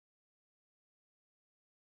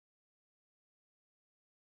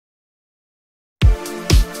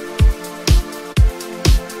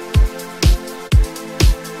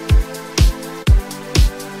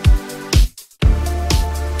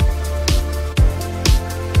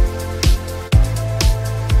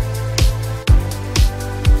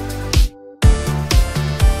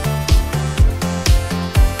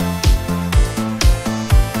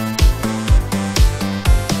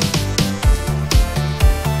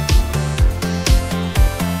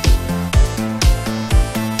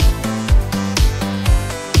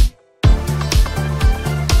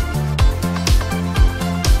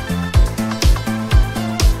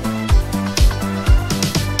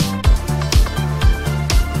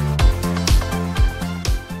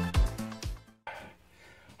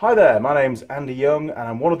Hi there, my name's Andy Young and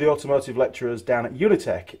I'm one of the automotive lecturers down at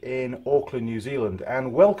Unitech in Auckland, New Zealand,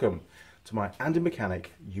 and welcome to my Andy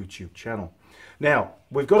Mechanic YouTube channel. Now,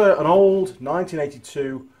 we've got an old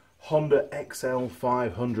 1982 Honda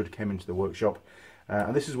XL500 came into the workshop,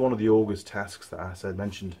 and this is one of the August tasks that I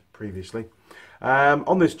mentioned previously.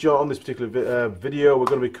 On this particular video, we're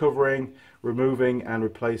going to be covering, removing and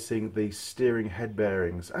replacing the steering head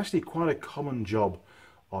bearings. Actually quite a common job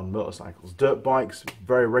on motorcycles. Dirt bikes,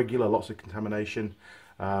 very regular, lots of contamination.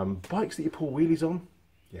 Bikes that you pull wheelies on,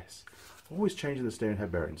 yes, always changing the steering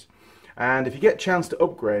head bearings. And if you get a chance to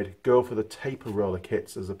upgrade, go for the taper roller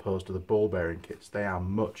kits as opposed to the ball bearing kits. They are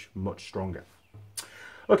much stronger.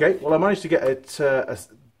 Okay, well I managed to get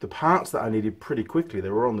the parts that I needed pretty quickly.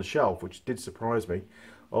 They were on the shelf, which did surprise me,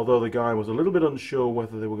 although the guy was a little bit unsure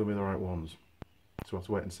whether they were going to be the right ones. So we'll have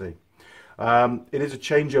to wait and see. It is a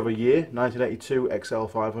changeover year, 1982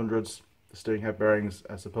 XL500s. The steering head bearings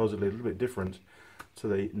are supposedly a little bit different to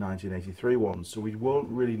the 1983 ones, so we won't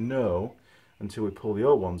really know until we pull the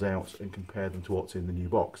old ones out and compare them to what's in the new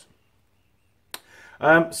box.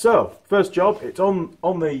 So, first job, it's on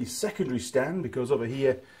the secondary stand, because over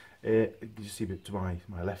here, you see to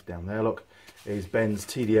my left down there, look, is Ben's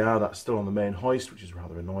TDR. That's still on the main hoist, which is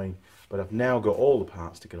rather annoying, but I've now got all the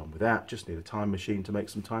parts to get on with that. Just need a time machine to make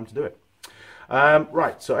some time to do it.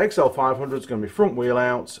 Right, so XL500 is going to be front wheel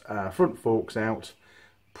out, front forks out,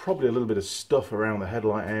 probably a little bit of stuff around the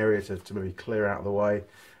headlight area to maybe clear out of the way,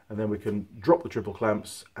 and then we can drop the triple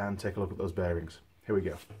clamps and take a look at those bearings. Here we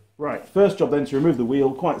go. Right, first job then to remove the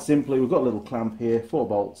wheel. Quite simply, we've got a little clamp here, 4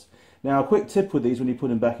 bolts. Now a quick tip with these when you put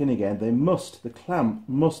them back in again, the clamp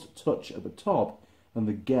must touch at the top and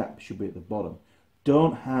the gap should be at the bottom.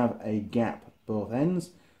 Don't have a gap at both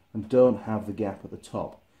ends and don't have the gap at the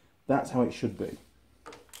top. That's how it should be.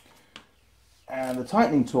 And the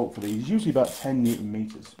tightening torque for these is usually about 10 Newton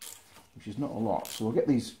meters, which is not a lot. So we'll get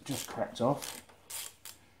these just cracked off.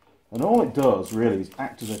 And all it does really is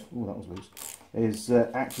act as a, oh that was loose,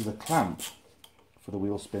 act as a clamp for the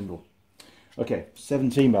wheel spindle. Okay,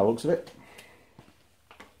 17 by the looks of it.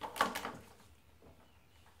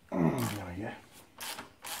 There we go.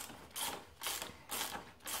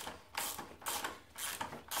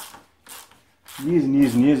 Years and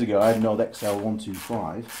years and years ago I had an old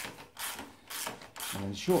XL125, and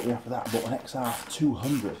then shortly after that I bought an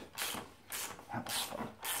XR200. That was fun.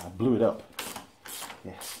 I blew it up.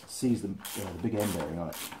 Yes, it sees the big end bearing on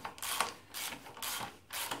it.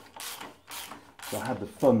 So I had the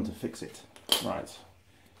fun to fix it. Right,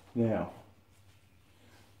 now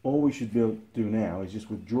all we should be able to do now is just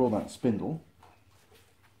withdraw that spindle.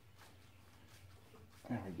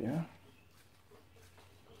 There we go.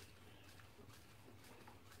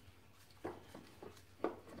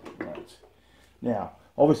 Right, now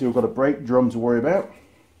obviously we've got a brake drum to worry about,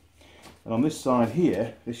 and on this side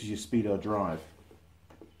here, this is your speedo drive.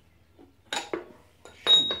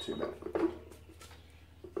 Shouldn't be too bad.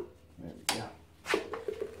 There we go.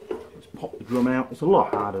 Just pop the drum out. It's a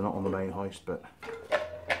lot harder not on the main hoist, but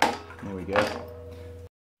there we go.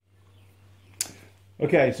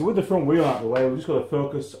 Okay, so with the front wheel out of the way, we've just got to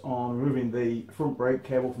focus on removing the front brake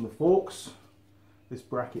cable from the forks, this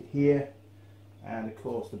bracket here, and of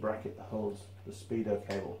course the bracket that holds the speedo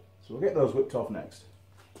cable. So we'll get those whipped off next.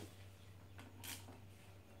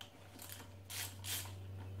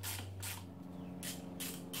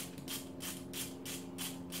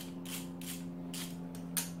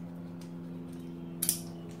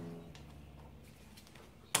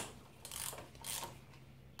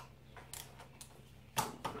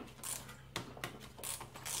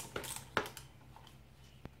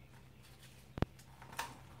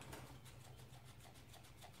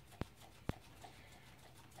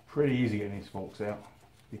 Pretty easy getting these forks out.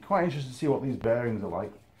 Be quite interested to see what these bearings are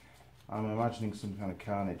like. I'm imagining some kind of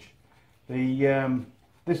carnage.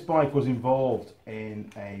 This bike was involved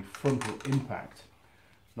in a frontal impact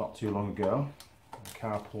not too long ago. The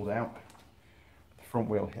car pulled out, the front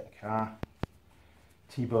wheel hit the car,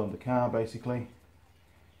 T-boned the car basically,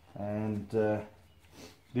 and the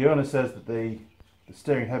owner says that the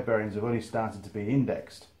steering head bearings have only started to be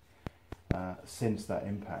indexed since that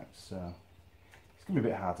impact. So it's going to be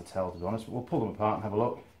a bit hard to tell, to be honest, but we'll pull them apart and have a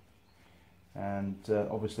look, and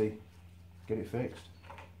obviously get it fixed.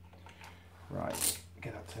 Right,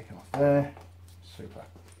 get that taken off there. Super.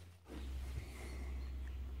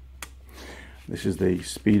 This is the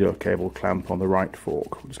speedo cable clamp on the right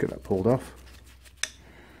fork. We'll just get that pulled off.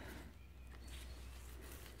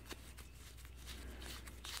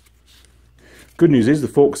 Good news is the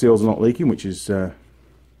fork seals are not leaking, which is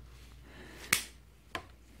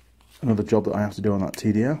another job that I have to do on that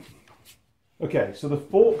TDR. Okay, so the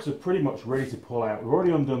forks are pretty much ready to pull out. We've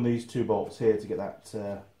already undone these 2 bolts here to get that,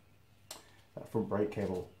 that front brake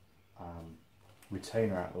cable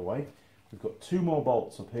retainer out of the way. We've got 2 more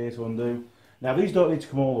bolts up here to undo. Now these don't need to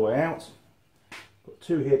come all the way out. Got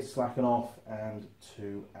 2 here to slacken off and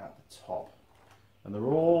 2 at the top. And they're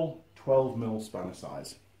all 12mm spanner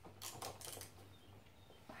size.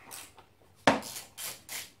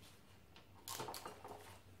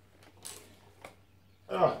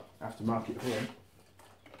 Aftermarket here.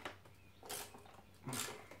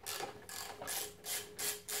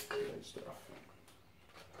 Great stuff.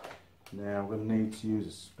 Now we're going to need to use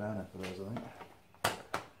a spanner for those, I think.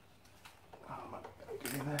 Oh, I might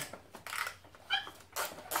get in there.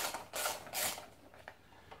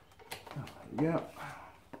 Oh, there we go.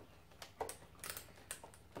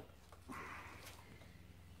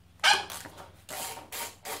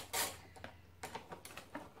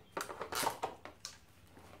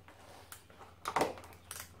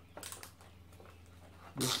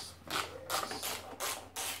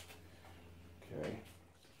 Okay.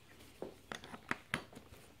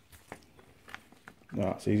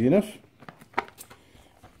 That's easy enough.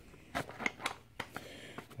 I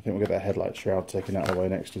think we'll get that headlight shroud taken out of the way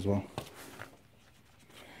next as well.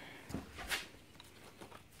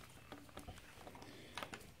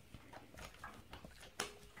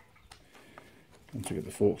 Once we get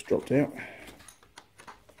the forks dropped out.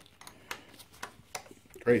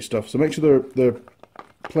 Great stuff. So make sure they're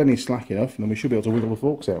plenty slack enough, and then we should be able to wiggle the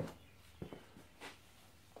forks out.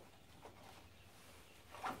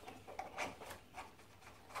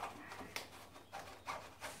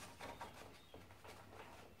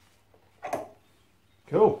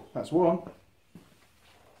 Cool, that's one.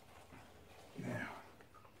 Now,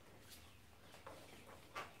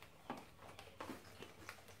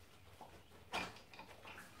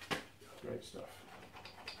 great stuff.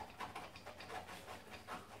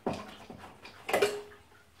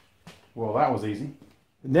 Well, that was easy.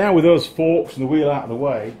 Now with those forks and the wheel out of the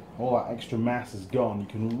way, all that extra mass is gone. You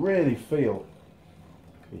can really feel,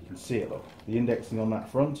 you can see it, look, the indexing on that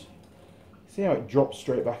front. See how it drops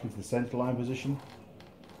straight back into the centerline position?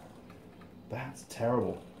 That's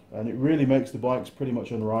terrible, and it really makes the bikes pretty much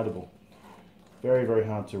unrideable. Very, very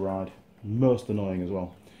hard to ride, most annoying as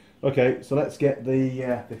well. Okay, so let's get the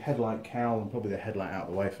headlight cowl and probably the headlight out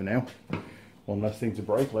of the way for now. One less thing to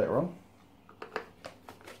break later on.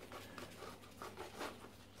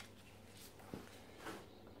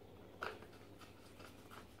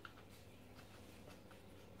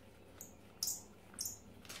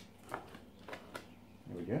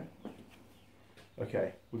 There we go.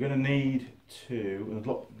 Okay, we're going to need and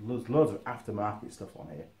there's loads of aftermarket stuff on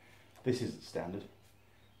here. This isn't standard,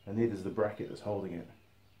 and neither is the bracket that's holding it.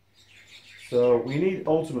 So we need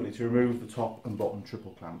ultimately to remove the top and bottom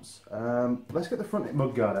triple clamps. Let's get the front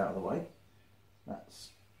mudguard out of the way.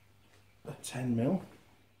 That's a 10mm.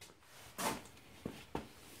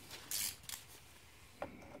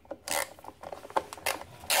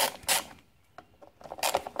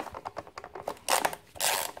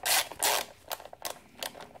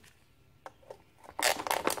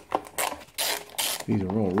 These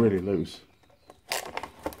are all really loose.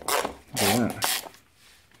 Look at that.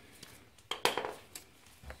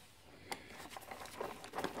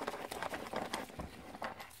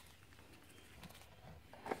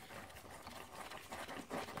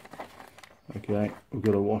 Okay, we've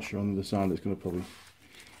got a washer on the other side that's going to probably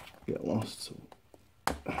get lost. So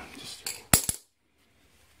just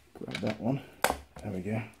grab that one. There we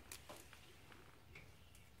go.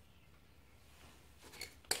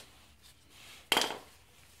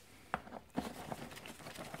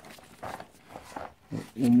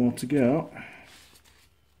 One more to go.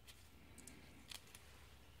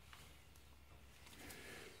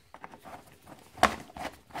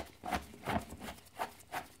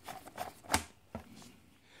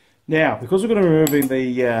 Now, because we're going to be removing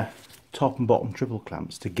the top and bottom triple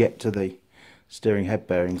clamps to get to the steering head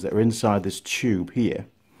bearings that are inside this tube here,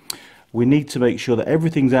 we need to make sure that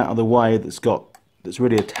everything's out of the way that's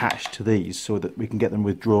really attached to these, so that we can get them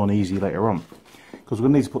withdrawn easy later on. Because we're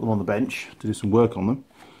going to need to put them on the bench to do some work on them.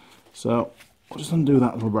 So I'll just undo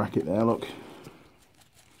that little bracket there, look.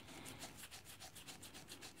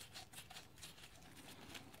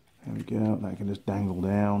 There we go, that can just dangle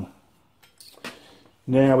down.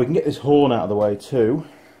 Now we can get this horn out of the way too.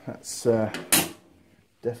 That's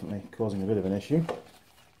definitely causing a bit of an issue.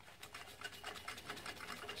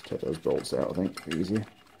 Just take those bolts out, I think, be easier.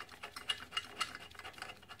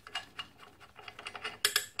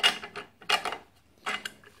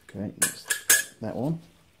 Okay, that's that one.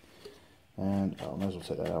 And I might as well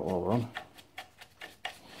take that out while we're on.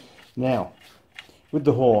 Now, with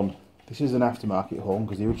the horn, this is an aftermarket horn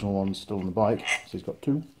because the original one's still on the bike, so it's got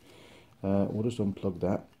two. We'll just unplug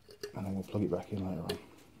that and then we'll plug it back in later on.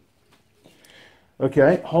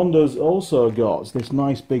 Okay, Honda's also got this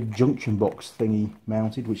nice big junction box thingy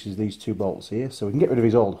mounted, which is these two bolts here. So we can get rid of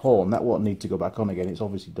his old horn. That won't need to go back on again. It's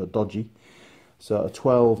obviously dodgy. So a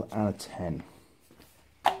 12 and a 10.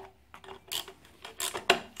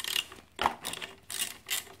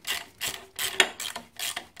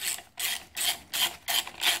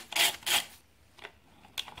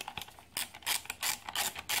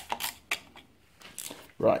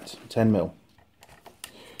 Right, 10 mil.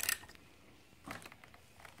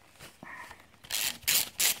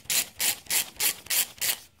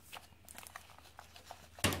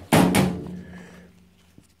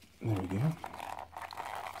 There we go.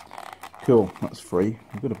 Cool, that's free.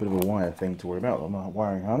 We've got a bit of a wire thing to worry about on our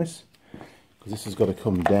wiring harness, because this has got to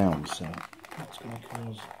come down, so that's going to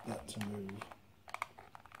cause that to move.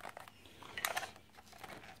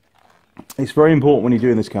 It's very important when you're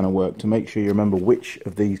doing this kind of work to make sure you remember which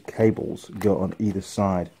of these cables go on either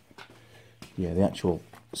side. Yeah, the actual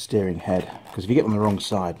steering head. Because if you get them on the wrong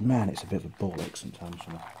side, man, it's a bit of a ball ache sometimes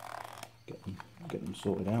trying to get them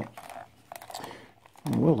sorted out.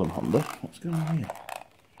 Oh, well done, Honda. What's going on here?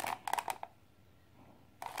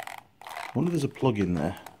 I wonder if there's a plug in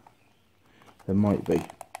there. There might be.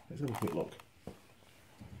 Let's have a quick look.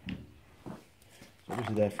 It's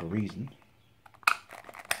obviously there for a reason.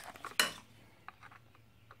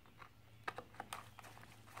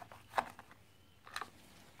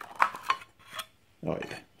 Oh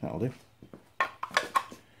yeah, that'll do.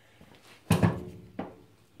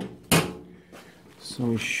 So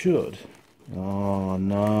we should... Oh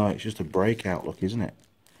no, it's just a breakout look, isn't it?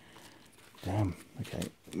 Damn, okay.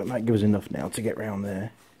 That might give us enough now to get round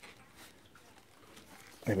there.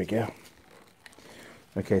 There we go.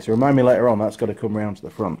 Okay, so remind me later on, that's got to come round to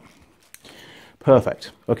the front.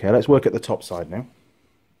 Perfect. Okay, let's work at the top side now.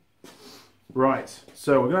 Right,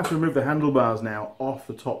 so we're going to have to remove the handlebars now off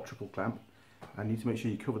the top triple clamp. I need to make sure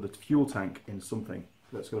you cover the fuel tank in something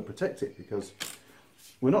that's going to protect it, because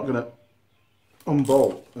we're not going to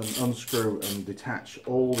unbolt and unscrew and detach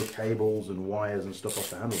all the cables and wires and stuff off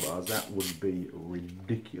the handlebars. That would be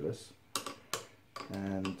ridiculous.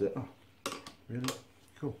 And oh, really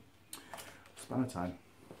cool. Spanner time.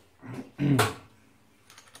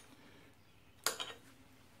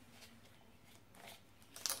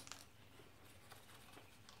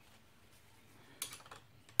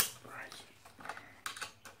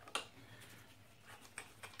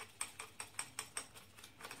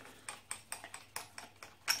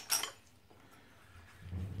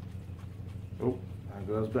 Oh, there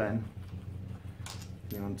goes Ben.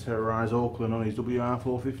 He's going to terrorise Auckland on his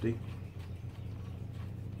WR450.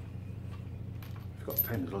 Forgot to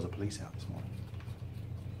tell him there's loads of police out this morning.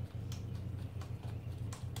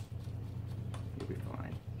 He'll be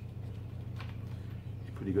fine.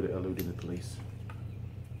 He's pretty good at eluding the police.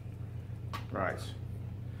 Right.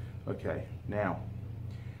 Okay, now,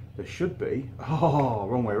 there should be... Oh,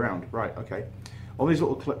 wrong way around. Right, okay. On these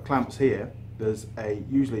little clamps here, there's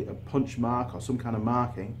usually a punch mark or some kind of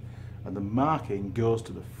marking, and the marking goes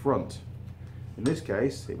to the front. In this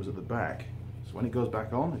case, it was at the back. So when it goes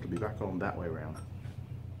back on, it'll be back on that way around.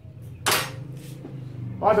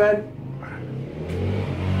 Bye, Ben.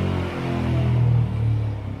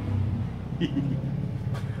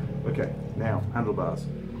 Okay, now handlebars.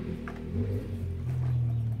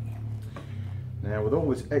 Now with all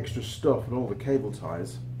this extra stuff and all the cable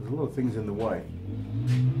ties, there's a lot of things in the way.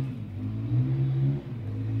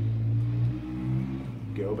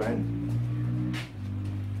 Go, Ben.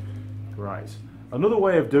 Right. Another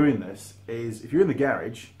way of doing this is, if you're in the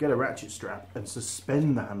garage, get a ratchet strap and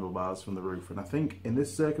suspend the handlebars from the roof. And I think in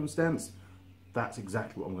this circumstance, that's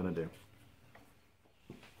exactly what I'm going to do.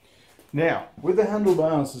 Now, with the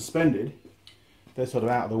handlebars suspended, they're sort of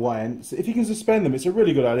out of the way. And so if you can suspend them, it's a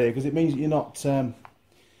really good idea, because it means you're not,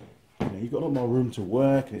 you've got a lot more room to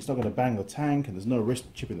work, and it's not going to bang the tank, and there's no risk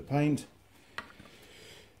of chipping the paint.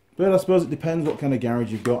 But I suppose it depends what kind of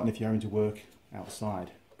garage you've got and if you're having to work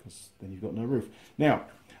outside, because then you've got no roof. Now,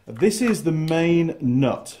 this is the main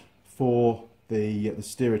nut for the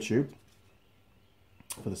steerer tube,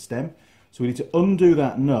 for the stem. So we need to undo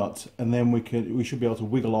that nut, and then we should be able to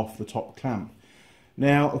wiggle off the top clamp.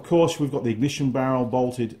 Now, of course, we've got the ignition barrel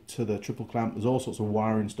bolted to the triple clamp. There's all sorts of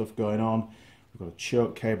wiring stuff going on. We've got a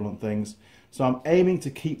choke cable and things. So I'm aiming to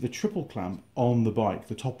keep the triple clamp on the bike,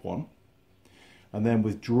 the top one, and then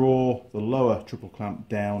withdraw the lower triple clamp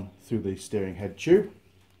down through the steering head tube.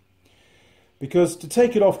 Because to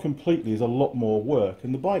take it off completely is a lot more work,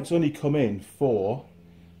 and the bike's only come in for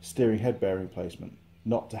steering head bearing replacement,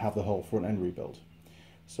 not to have the whole front end rebuilt.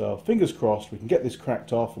 So fingers crossed we can get this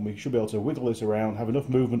cracked off, and we should be able to wiggle this around, have enough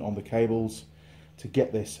movement on the cables to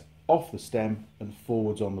get this off the stem and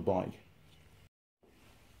forwards on the bike.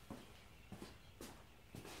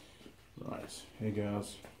 Right, here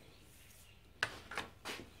goes.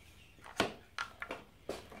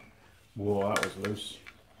 Whoa, that was loose.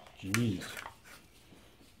 Jeez,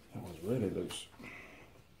 that was really loose.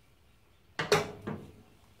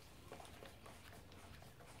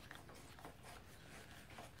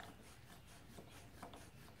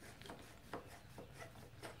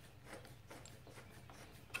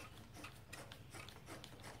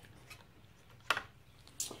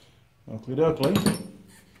 Oakley dokley.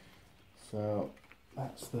 So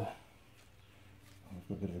that's the, I've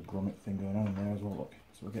got a bit of a grommet thing going on in there as well, look.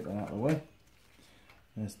 So we'll get that out of the way.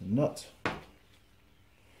 There's the nut.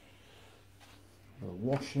 The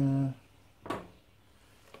washer.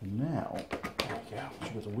 And now, there we go.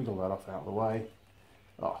 Should be able to wiggle that off out of the way.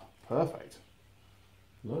 Oh, perfect.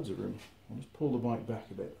 Loads of room. I'll just pull the bike back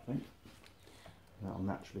a bit, I think. That'll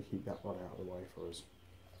naturally keep that rod out of the way for us.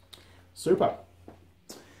 Super.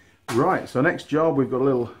 Right, so next job, we've got a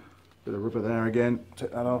little bit of rubber there again.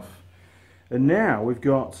 Take that off. And now we've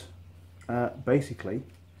got basically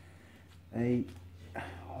a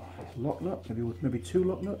lock nut, maybe two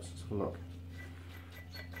lock nuts. Let's have a look.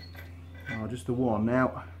 Oh, just the one.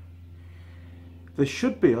 Now, there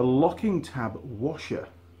should be a locking tab washer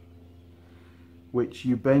which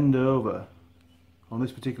you bend over on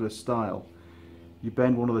this particular style. You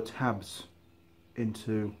bend one of the tabs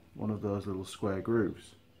into one of those little square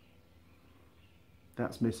grooves.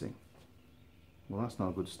 That's missing. Well, that's not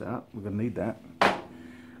a good start. We're going to need that.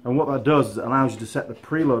 And what that does is it allows you to set the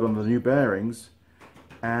preload on the new bearings,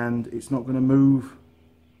 and it's not going to move.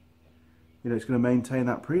 You know, it's going to maintain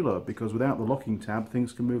that preload, because without the locking tab,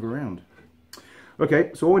 things can move around.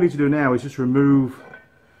 Okay, so all we need to do now is just remove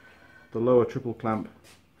the lower triple clamp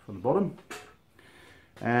from the bottom.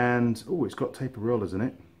 And, oh, it's got taper rollers in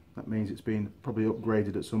it. That means it's been probably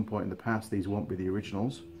upgraded at some point in the past. These won't be the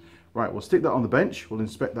originals. Right, we'll stick that on the bench. We'll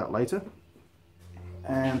inspect that later.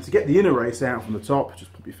 And to get the inner race out from the top,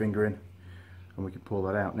 just put your finger in and we can pull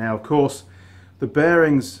that out. Now, of course, the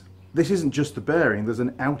bearings, this isn't just the bearing, there's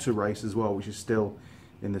an outer race as well, which is still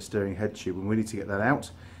in the steering head tube, and we need to get that out.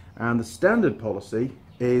 And the standard policy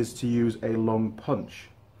is to use a long punch.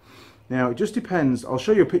 Now, it just depends. I'll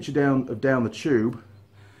show you a picture down the tube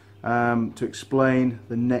to explain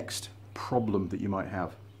the next problem that you might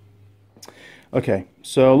have. Okay,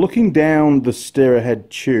 so looking down the steerer head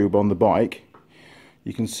tube on the bike,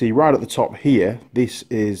 you can see right at the top here, this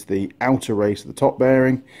is the outer race of the top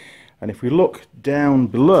bearing. And if we look down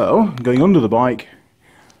below, going under the bike,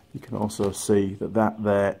 you can also see that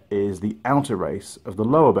there is the outer race of the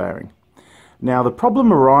lower bearing. Now the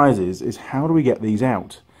problem arises is, how do we get these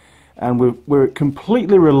out? And we're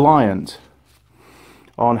completely reliant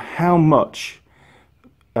on how much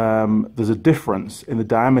there's a difference in the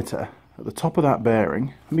diameter at the top of that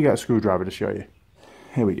bearing. Let me get a screwdriver to show you.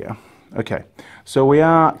 Here we go. Okay, so we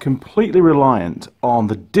are completely reliant on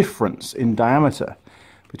the difference in diameter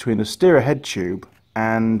between the steerer head tube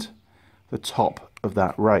and the top of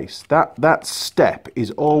that race. That step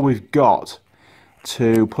is all we've got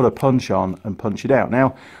to put a punch on and punch it out.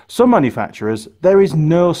 Now, some manufacturers, there is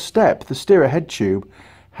no step. The steerer head tube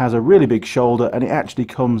has a really big shoulder and it actually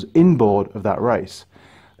comes inboard of that race.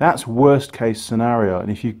 That's worst case scenario,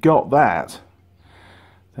 and if you've got that,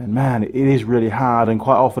 then man, it is really hard, and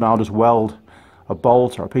quite often I'll just weld a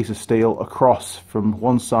bolt or a piece of steel across from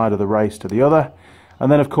one side of the race to the other,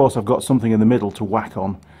 and then of course I've got something in the middle to whack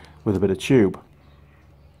on with a bit of tube.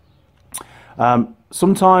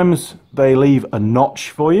 Sometimes they leave a notch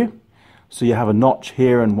for you, so you have a notch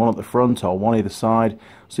here and one at the front or one either side,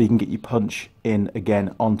 so you can get your punch in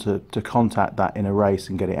again to contact that inner race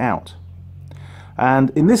and get it out.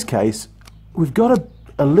 And in this case, we've got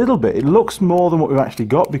a little bit. It looks more than what we've actually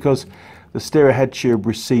got, because the steerer head tube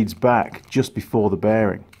recedes back just before the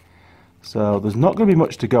bearing. So there's not going to be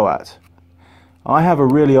much to go at. I have a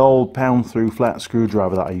really old pound through flat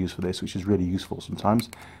screwdriver that I use for this, which is really useful sometimes.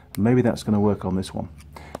 Maybe that's going to work on this one.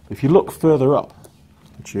 If you look further up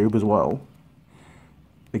the tube as well,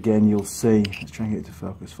 again you'll see, let's try and get it to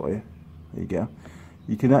focus for you. There you go.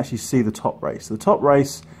 You can actually see the top race. The top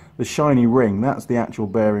race, the shiny ring, that's the actual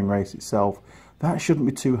bearing race itself. That shouldn't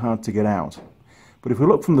be too hard to get out. But if we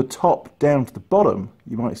look from the top down to the bottom,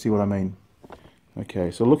 you might see what I mean.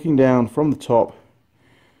 Okay, so looking down from the top,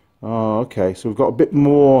 oh, okay, so we've got a bit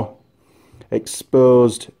more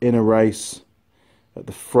exposed inner race at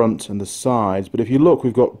the front and the sides, but if you look,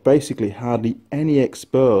 we've got basically hardly any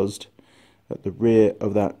exposed at the rear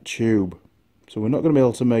of that tube. So we're not going to be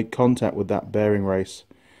able to make contact with that bearing race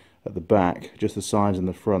at the back, just the sides and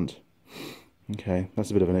the front. Okay,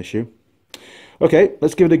 that's a bit of an issue. Okay,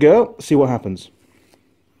 let's give it a go, see what happens.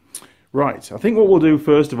 Right, I think what we'll do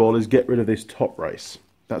first of all is get rid of this top race.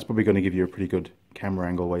 That's probably going to give you a pretty good camera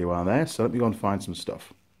angle where you are there, so let me go and find some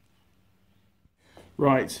stuff.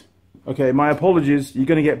 Right, okay, my apologies, you're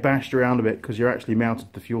going to get bashed around a bit because you're actually mounted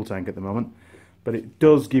to the fuel tank at the moment, but it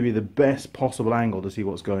does give you the best possible angle to see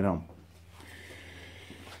what's going on.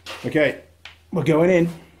 Okay, we're going in.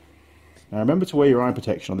 Now remember to wear your eye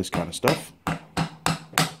protection on this kind of stuff.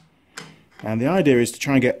 And the idea is to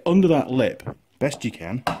try and get under that lip, best you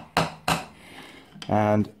can,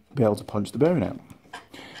 and be able to punch the bearing out.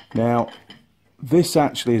 Now, this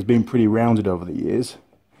actually has been pretty rounded over the years,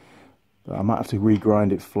 but I might have to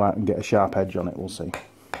regrind it flat and get a sharp edge on it, we'll see.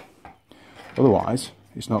 Otherwise,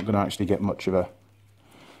 it's not going to actually get much of a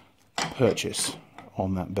purchase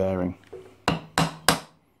on that bearing.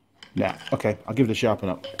 Now, okay, I'll give it a sharpen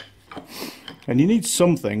up. And you need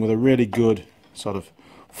something with a really good sort of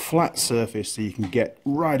flat surface so you can get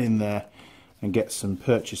right in there and get some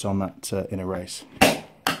purchase on that inner race.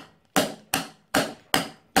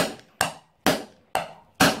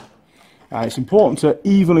 It's important to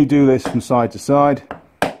evenly do this from side to side.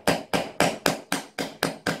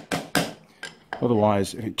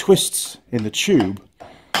 Otherwise, if it twists in the tube,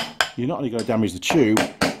 you're not only going to damage the tube,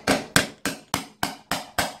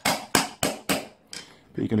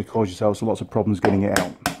 but you're going to cause yourself lots of problems getting it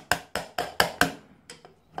out.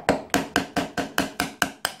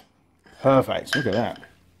 Perfect, look at that.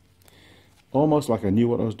 Almost like I knew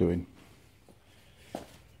what I was doing.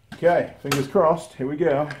 Okay, fingers crossed, here we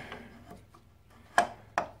go.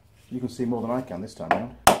 You can see more than I can this time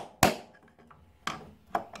around.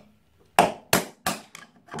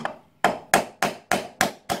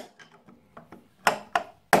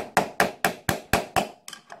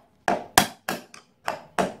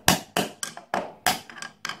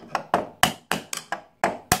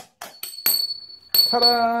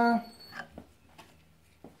 Ta-da!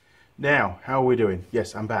 Now, how are we doing?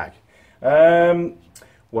 Yes, I'm back.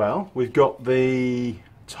 Well, we've got the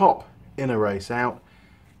top inner race out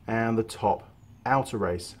and the top outer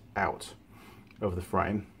race out of the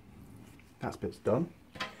frame. That bit's done.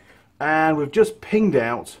 And we've just pinged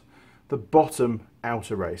out the bottom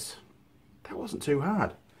outer race. That wasn't too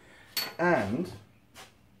hard. And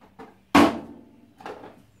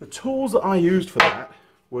the tools that I used for that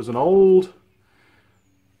was an old,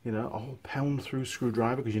 old pound through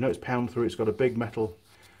screwdriver, because it's pound through, it's got a big metal,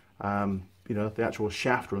 the actual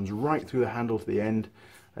shaft runs right through the handle to the end,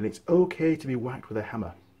 and it's okay to be whacked with a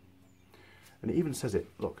hammer. And it even says it,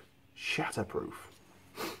 look, shatterproof.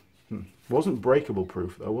 Wasn't breakable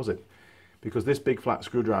proof though, was it? Because this big flat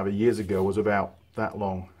screwdriver years ago was about that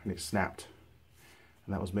long and it snapped.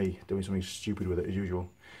 And that was me doing something stupid with it as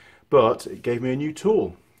usual. But it gave me a new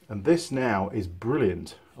tool. And this now is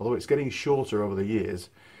brilliant. Although it's getting shorter over the years,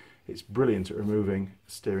 it's brilliant at removing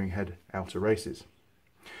steering head outer races.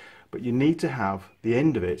 But you need to have the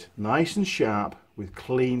end of it nice and sharp with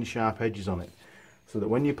clean, sharp edges on it, so that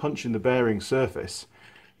when you punch in the bearing surface,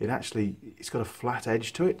 it's got a flat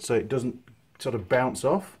edge to it, so it doesn't sort of bounce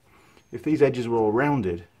off. If these edges were all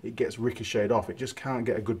rounded, it gets ricocheted off. It just can't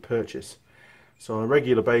get a good purchase. So on a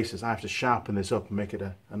regular basis, I have to sharpen this up and make it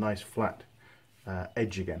a nice flat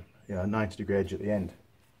edge again, a 90-degree edge at the end.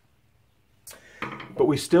 But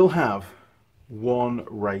we still have one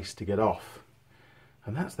race to get off,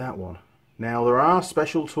 and that's that one. Now, there are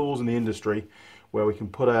special tools in the industry where we can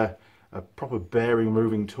put a proper bearing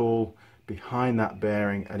removing tool behind that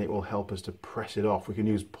bearing and it will help us to press it off. We can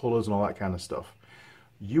use pullers and all that kind of stuff.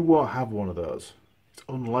 You won't have one of those. It's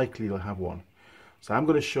unlikely you'll have one. So I'm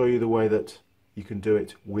going to show you the way that you can do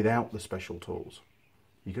it without the special tools.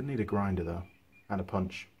 You're going to need a grinder though, and a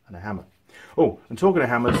punch and a hammer. Oh, and talking of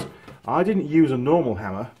hammers, I didn't use a normal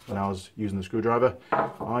hammer when I was using the screwdriver.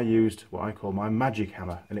 I used what I call my magic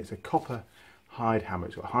hammer, and it's a copper hide hammer.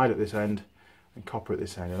 It's got hide at this end and copper at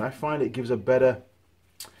this end, and I find it gives a better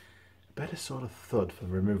sort of thud for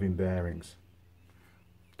removing bearings.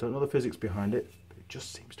 Don't know the physics behind it, but it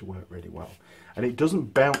just seems to work really well. And it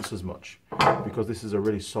doesn't bounce as much because this is a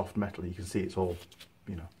really soft metal. You can see it's all,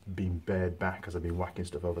 been bared back as I've been whacking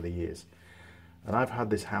stuff over the years. And I've had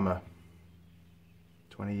this hammer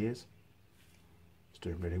 20 years. It's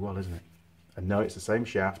doing really well, isn't it? And no, it's the same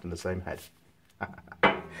shaft and the same head.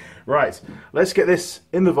 Right, let's get this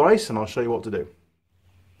in the vise and I'll show you what to do.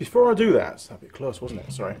 Before I do that, it's a bit close, wasn't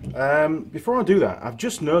it? Sorry. Before I do that, I've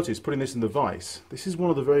just noticed, putting this in the vise, this is one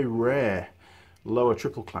of the very rare lower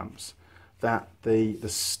triple clamps that the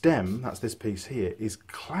stem, that's this piece here, is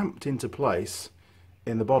clamped into place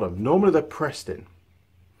in the bottom. Normally they're pressed in.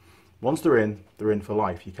 Once they're in for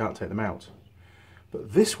life. You can't take them out.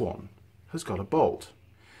 But this one has got a bolt.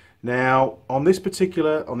 Now, on this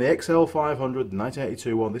particular, on the XL500, the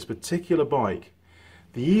 1982 one, this particular bike,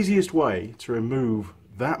 the easiest way to remove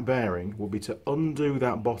that bearing would be to undo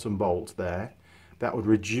that bottom bolt there. That would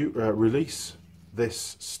release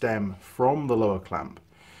this stem from the lower clamp.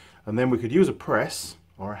 And then we could use a press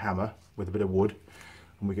or a hammer with a bit of wood,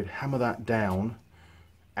 and we could hammer that down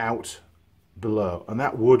out below, and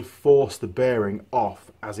that would force the bearing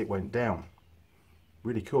off as it went down.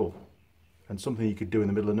 Really cool, and something you could do in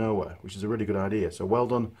the middle of nowhere, which is a really good idea. So well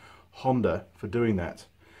done Honda for doing that.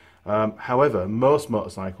 However, most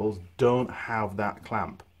motorcycles don't have that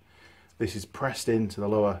clamp. This is pressed into the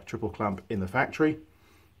lower triple clamp in the factory,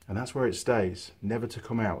 and that's where it stays, never to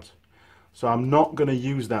come out. So I'm not going to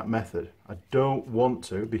use that method. I don't want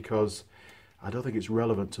to, because I don't think it's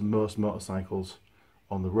relevant to most motorcycles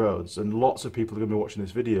on the roads, and lots of people are going to be watching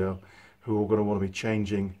this video who are going to want to be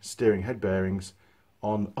changing steering head bearings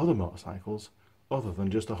on other motorcycles other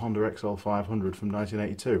than just a Honda XL500 from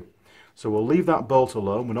 1982. So we'll leave that bolt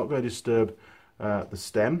alone. We're not going to disturb the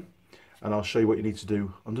stem, and I'll show you what you need to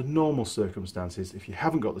do under normal circumstances if you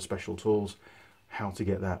haven't got the special tools, how to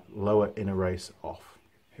get that lower inner race off.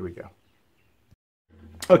 Here we go.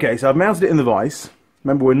 Okay, so I've mounted it in the vise.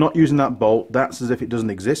 Remember, we're not using that bolt. That's as if it doesn't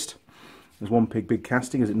exist. There's one big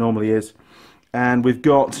casting, as it normally is. And we've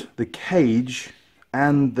got the cage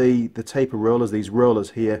and the taper rollers, these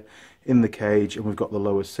rollers here in the cage, and we've got the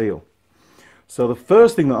lower seal. So the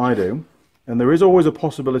first thing that I do, and there is always a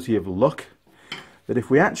possibility of luck, that if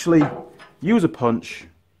we actually use a punch,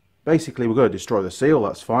 basically we're going to destroy the seal.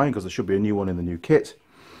 That's fine, because there should be a new one in the new kit.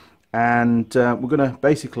 And we're going to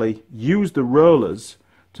basically use the rollers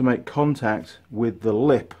to make contact with the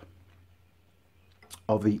lip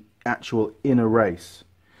of the actual inner race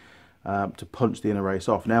to punch the inner race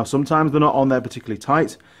off. Now, sometimes they're not on there particularly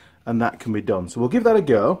tight, and that can be done. So we'll give that a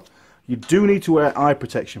go. You do need to wear eye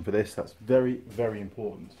protection for this. That's very, very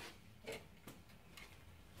important.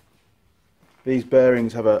 These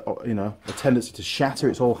bearings have a tendency to shatter.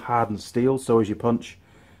 It's all hardened steel, so as you punch,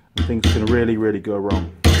 and things can really, really go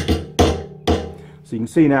wrong. So you can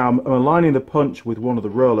see now I'm aligning the punch with one of the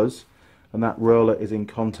rollers, and that roller is in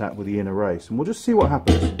contact with the inner race. And we'll just see what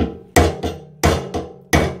happens.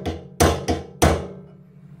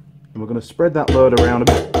 And we're going to spread that load around a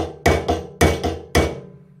bit.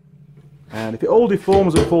 And if it all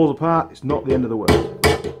deforms and falls apart, it's not the end of the world.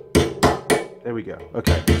 There we go.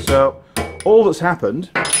 Okay, so all that's happened,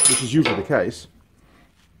 which is usually the case,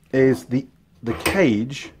 is the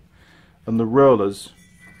cage and the rollers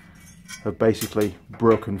have basically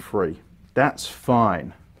broken free. That's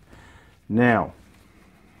fine. Now,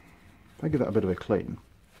 if I give that a bit of a clean,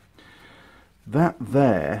 that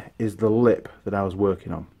there is the lip that I was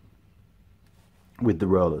working on with the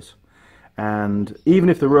rollers. And even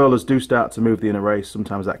if the rollers do start to move the inner race,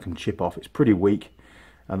 sometimes that can chip off. It's pretty weak,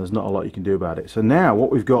 and there's not a lot you can do about it. So now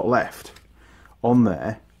what we've got left on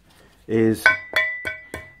there is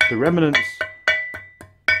the remnants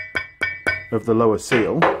of the lower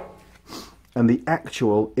seal and the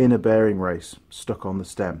actual inner bearing race stuck on the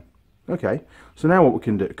stem. Okay, so now what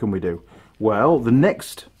can we do? Well, the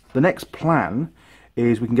next plan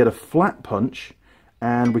is we can get a flat punch,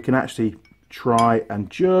 and we can actually try and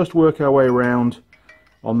just work our way around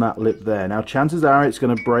on that lip there. Now, chances are it's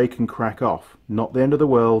going to break and crack off. Not the end of the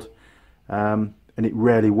world, and it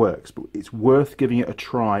rarely works, but it's worth giving it a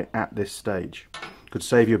try at this stage. Could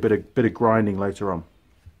save you a bit of grinding later on.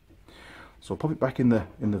 So I'll pop it back in the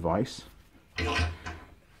vise.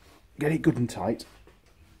 Get it good and tight.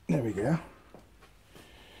 There we go.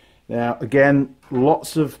 Now, again,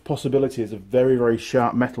 lots of possibilities of very, very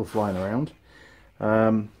sharp metal flying around.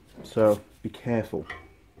 So be careful.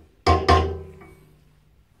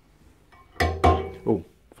 Oh,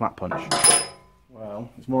 flat punch. Well,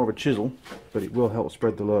 it's more of a chisel, but it will help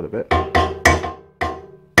spread the load a bit.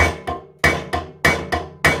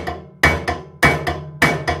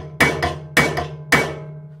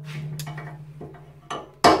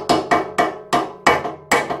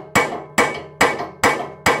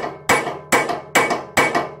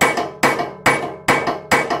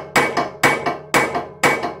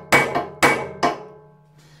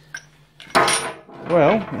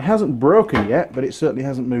 Well, it hasn't broken yet, but it certainly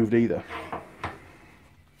hasn't moved either.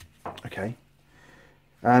 Okay,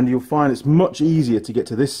 And you'll find it's much easier to get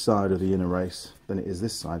to this side of the inner race than it is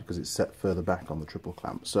this side because it's set further back on the triple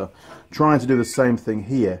clamp. So trying to do the same thing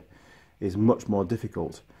here is much more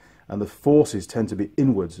difficult, and the forces tend to be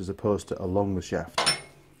inwards as opposed to along the shaft.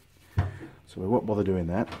 So we won't bother doing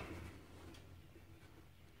that.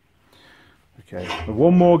 Okay,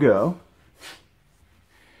 one more go.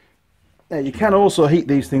 Now you can also heat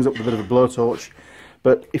these things up with a bit of a blowtorch,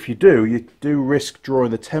 but if you do risk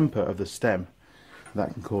drawing the temper of the stem.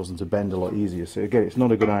 That can cause them to bend a lot easier. So again, it's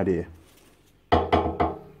not a good idea.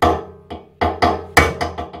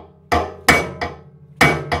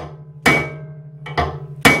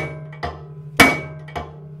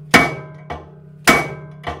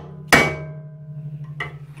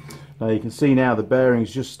 Now you can see now the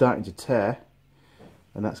bearing's just starting to tear,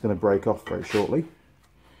 and that's going to break off very shortly.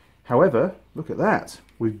 However, look at that.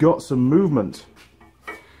 We've got some movement.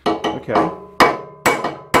 Okay.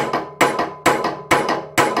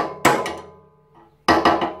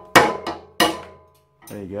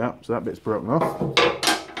 There you go, so that bit's broken off.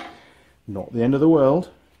 Not the end of the world.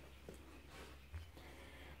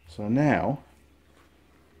 So now,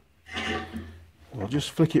 we'll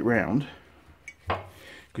just flick it round,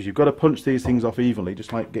 because you've got to punch these things off evenly,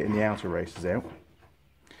 just like getting the outer races out.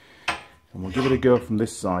 And we'll give it a go from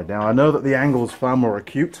this side. Now I know that the angle is far more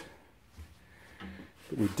acute,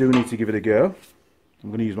 but we do need to give it a go. I'm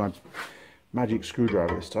going to use my magic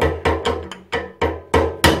screwdriver this time.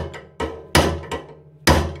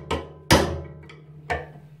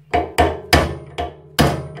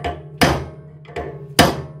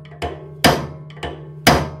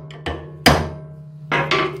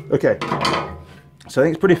 Okay, so I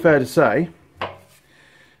think it's pretty fair to say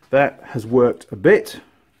that has worked a bit,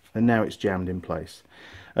 and now it's jammed in place.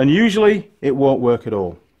 And usually it won't work at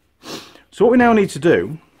all. So what we now need to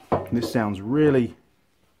do, and this sounds really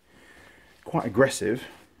quite aggressive,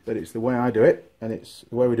 but it's the way I do it, and it's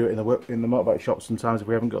the way we do it in the motorbike shop sometimes if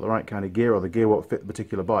we haven't got the right kind of gear or the gear won't fit the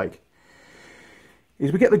particular bike,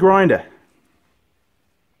 is we get the grinder.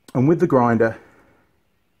 And with the grinder,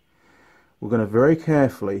 we're going to very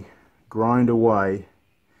carefully grind away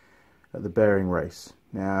at the bearing race.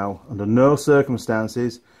 Now, under no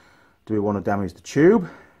circumstances do we want to damage the tube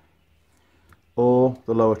or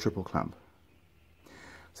the lower triple clamp.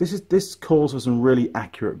 So this calls for some really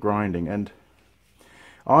accurate grinding, and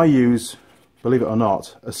I use, believe it or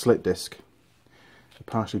not, a slit disc, a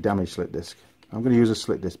partially damaged slit disc. I'm going to use a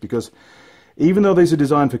slit disc because even though these are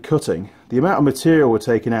designed for cutting, the amount of material we're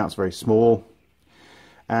taking out is very small.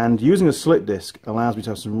 And using a slit disc allows me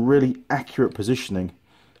to have some really accurate positioning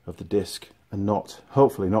of the disc and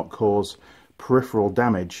hopefully not cause peripheral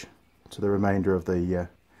damage to the remainder of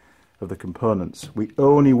the components. We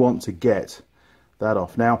only want to get that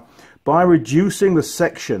off. Now, by reducing the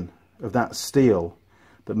section of that steel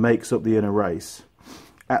that makes up the inner race,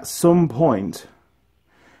 at some point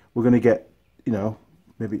we're going to get,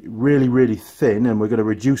 maybe really, really thin, and we're going to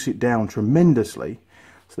reduce it down tremendously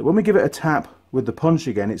so that when we give it a tap with the punch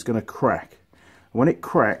again, it's going to crack. And when it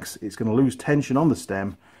cracks, it's going to lose tension on the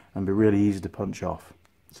stem and be really easy to punch off.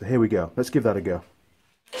 So here we go. Let's give that a go.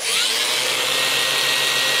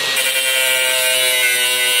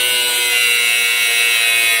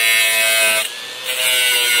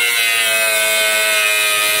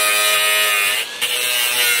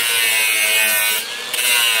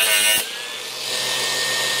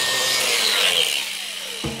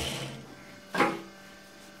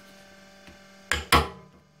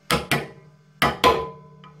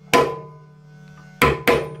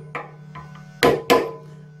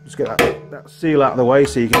 Just get that seal out of the way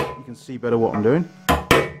so you can see better what I'm doing.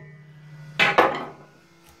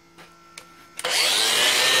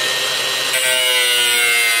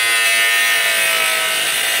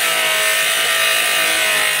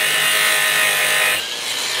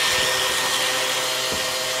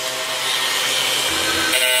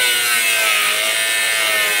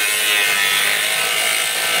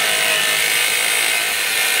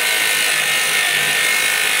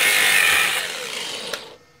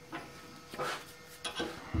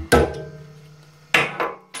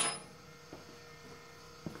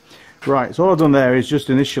 Right, so all I've done there is just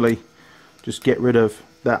initially get rid of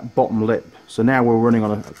that bottom lip. So now we're running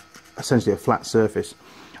on essentially a flat surface.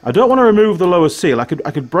 I don't want to remove the lower seal. I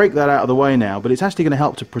could break that out of the way now, but it's actually going to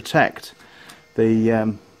help to protect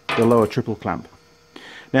the lower triple clamp.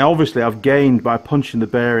 Now obviously I've gained, by punching the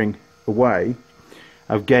bearing away,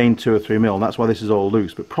 I've gained 2 or 3 mil, and that's why this is all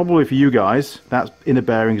loose. But probably for you guys, that inner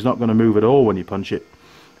bearing is not going to move at all when you punch it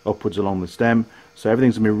upwards along the stem. So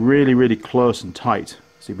everything's going to be really, really close and tight.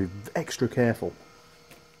 So be extra careful.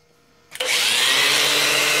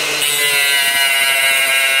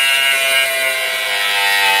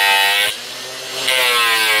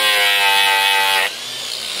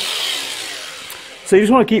 So you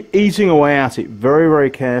just want to keep eating away at it very, very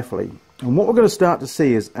carefully. And what we're going to start to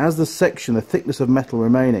see is as the section, the thickness of metal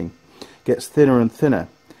remaining, gets thinner and thinner,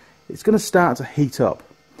 it's going to start to heat up.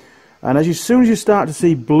 And as soon as you start to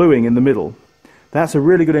see bluing in the middle, that's a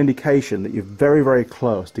really good indication that you're very, very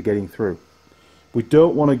close to getting through. We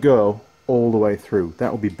don't want to go all the way through.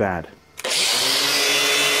 That would be bad.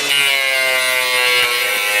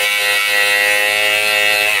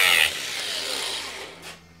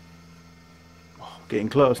 Oh, getting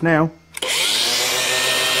close now.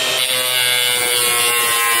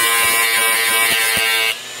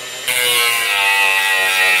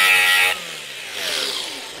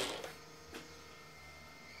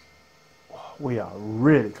 We are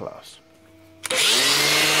really close.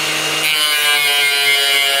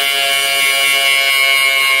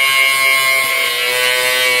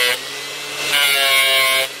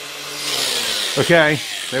 Okay,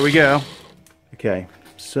 there we go. Okay,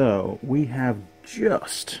 so we have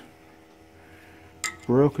just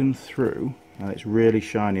broken through, and it's really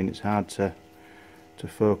shining. It's hard to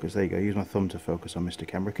focus. There you go. Use my thumb to focus on Mr.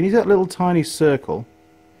 Camera. Can you see that little tiny circle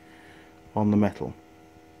on the metal?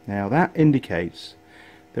 Now that indicates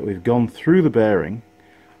that we've gone through the bearing,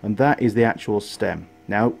 and that is the actual stem.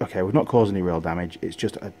 Now, okay, we've not caused any real damage. It's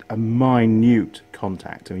just a minute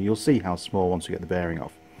contact. I mean, you'll see how small once we get the bearing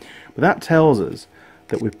off. But that tells us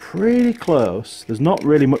that we're pretty close. There's not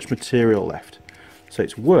really much material left. So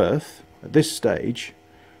it's worth, at this stage,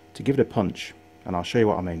 to give it a punch. And I'll show you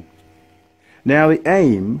what I mean. Now, the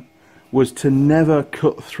aim was to never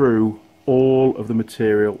cut through all of the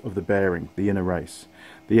material of the bearing, the inner race.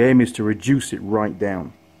 The aim is to reduce it right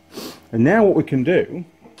down. And now what we can do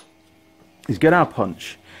is get our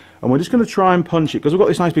punch, and we're just going to try and punch it, because we've got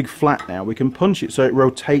this nice big flat now. We can punch it so it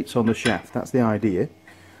rotates on the shaft. That's the idea.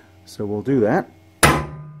 So we'll do that,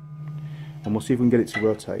 and we'll see if we can get it to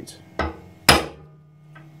rotate. I'm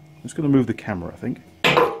just going to move the camera, I think.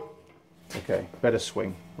 Okay, better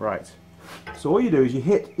swing. Right. So all you do is you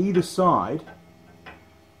hit either side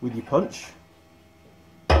with your punch.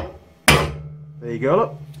 There you go,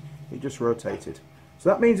 look, it just rotated. So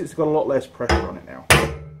that means it's got a lot less pressure on it now.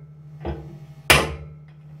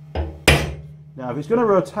 Now if it's going to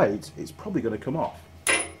rotate, it's probably going to come off.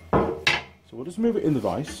 So we'll just move it in the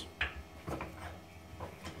vise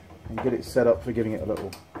and get it set up for giving it a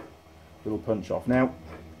little punch off. Now,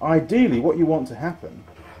 ideally what you want to happen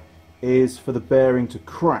is for the bearing to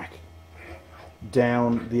crack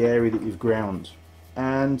down the area that you've ground.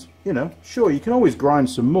 And, you know, sure, you can always grind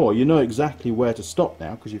some more. You know exactly where to stop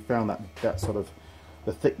now because you've found that sort of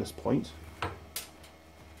the thickness point. Let's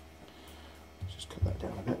just cut that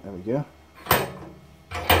down a bit. There we go.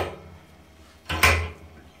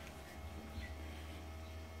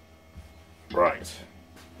 Right.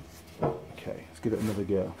 Okay, let's give it another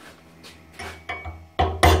go.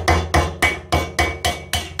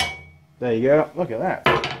 There you go. Look at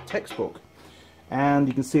that. Textbook. And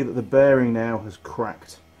you can see that the bearing now has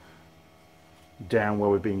cracked down where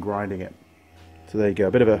we've been grinding it. So there you go,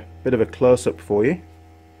 a bit of a close-up for you.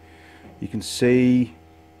 You can see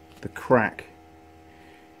the crack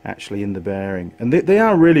actually in the bearing, and they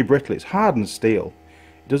are really brittle. It's hardened steel.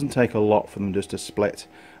 It doesn't take a lot for them just to split,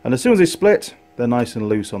 and as soon as they split, they're nice and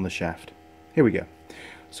loose on the shaft. Here we go.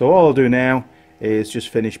 So all I'll do now is just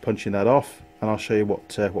finish punching that off, and I'll show you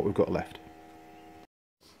what we've got left.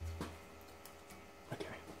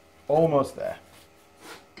 Almost there.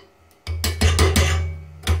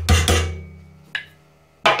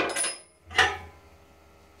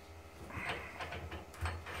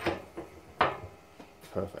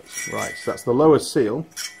 Perfect. Right, so that's the lower seal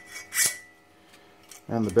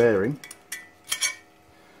and the bearing.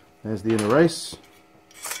 There's the inner race,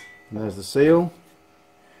 and there's the seal.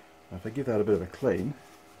 Now if I give that a bit of a clean,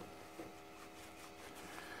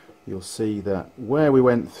 you'll see that where we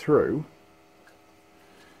went through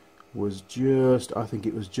was just, I think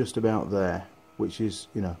it was just about there, which is,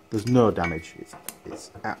 you know, there's no damage.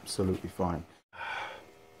 It's absolutely fine.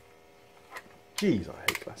 Jeez, I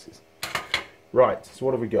hate glasses. Right, so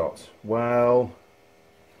what have we got? Well,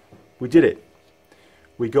 we did it.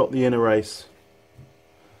 We got the inner race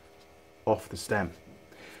off the stem.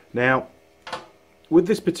 Now, with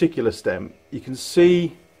this particular stem, you can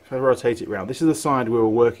see, if I rotate it around, this is the side we were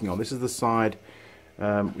working on. This is the side, you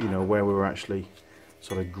know, where we were actually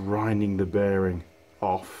sort of grinding the bearing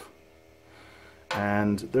off,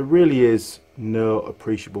 and there really is no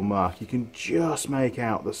appreciable mark. You can just make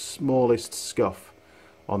out the smallest scuff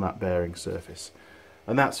on that bearing surface,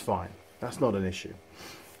 and that's fine. That's not an issue.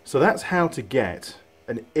 So that's how to get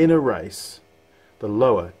an inner race, the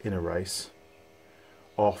lower inner race,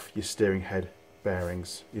 off your steering head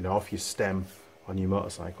bearings, you know, off your stem on your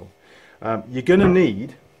motorcycle. You're going to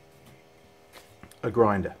need a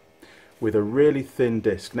grinder with a really thin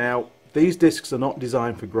disc. Now, these discs are not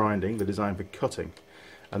designed for grinding, they're designed for cutting,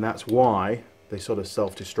 and that's why they sort of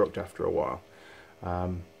self-destruct after a while.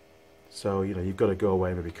 So, you know, you've got to go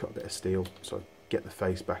away and maybe cut a bit of steel, so get the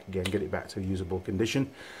face back again, get it back to a usable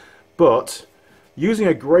condition. But using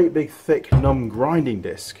a great big thick numb grinding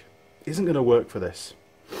disc isn't going to work for this.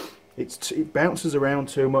 It bounces around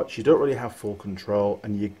too much, you don't really have full control,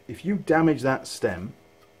 and if you damage that stem,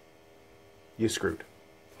 you're screwed.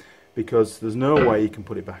 Because there's no way you can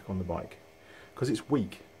put it back on the bike. Because it's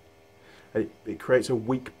weak. It creates a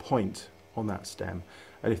weak point on that stem.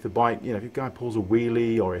 And if the bike, you know, if your guy pulls a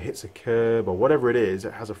wheelie or it hits a curb or whatever it is,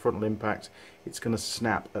 it has a frontal impact, it's going to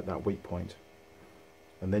snap at that weak point.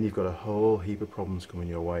 And then you've got a whole heap of problems coming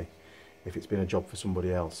your way if it's been a job for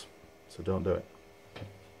somebody else. So don't do it.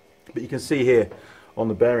 But you can see here on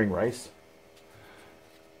the bearing race,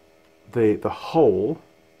 the hole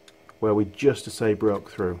where we just to say broke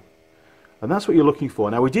through. And that's what you're looking for.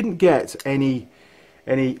 Now, we didn't get any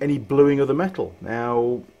bluing of the metal.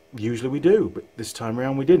 Now, usually we do, but this time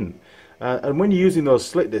around we didn't. And when you're using those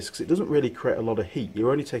slit discs, it doesn't really create a lot of heat. You're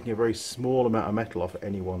only taking a very small amount of metal off at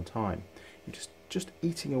any one time. You're just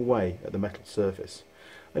eating away at the metal surface.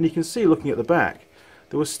 And you can see, looking at the back,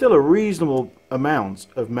 there was still a reasonable amount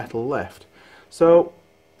of metal left. So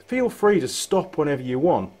feel free to stop whenever you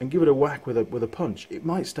want and give it a whack with a punch. It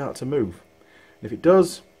might start to move. And if it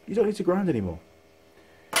does, you don't need to grind anymore.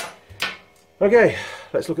 Okay,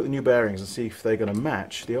 let's look at the new bearings and see if they're going to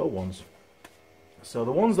match the old ones. So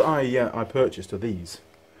the ones that I purchased are these,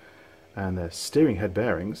 and they're steering head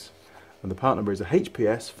bearings, and the part number is a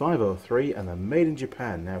HPS 503, and they're made in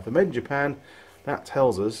Japan. Now, if they're made in Japan, that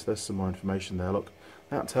tells us, there's some more information there, look,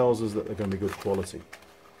 that tells us that they're going to be good quality.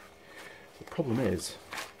 The problem is,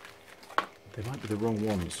 they might be the wrong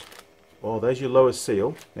ones. Oh, there's your lower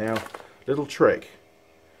seal. Now, little trick,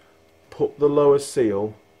 put the lower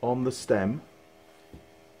seal on the stem,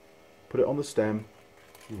 put it on the stem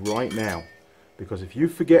right now, because if you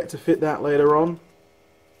forget to fit that later on,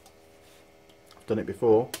 I've done it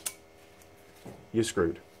before, you're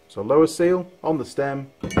screwed. So lower seal on the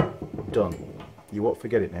stem, done. You won't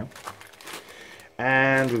forget it now.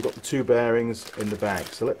 And we've got the two bearings in the bag,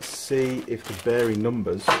 so let's see if the bearing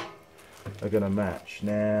numbers are going to match.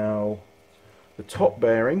 Now, the top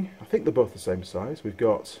bearing, I think they're both the same size. We've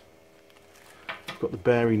got the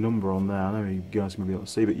bearing number on there. I know you guys may be able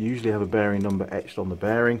to see, but you usually have a bearing number etched on the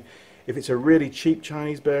bearing. If it's a really cheap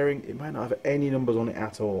Chinese bearing, it might not have any numbers on it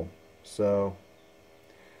at all. So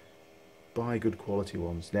buy good quality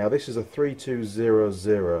ones. Now this is a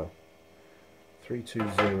 3200.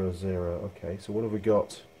 3200. Okay, so what have we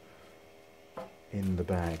got in the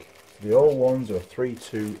bag? The old ones are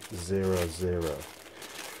 3200.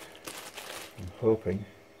 I'm hoping.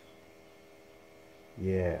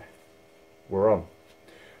 Yeah, we're on.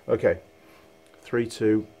 Okay,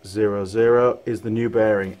 3200 is the new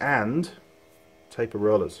bearing, and taper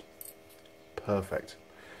rollers. Perfect.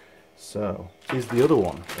 So, is the other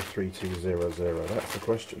one a 3200? That's the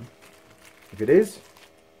question. If it is,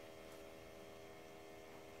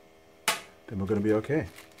 then we're going to be okay.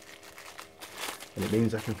 And it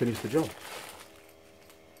means I can finish the job.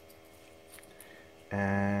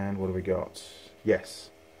 And what have we got? Yes,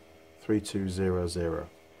 3200.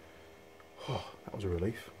 Oh, that was a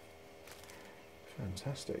relief.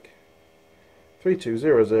 Fantastic.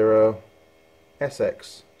 3200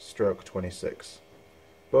 SX stroke 26.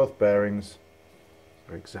 Both bearings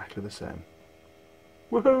are exactly the same.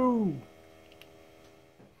 Woohoo!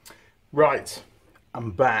 Right,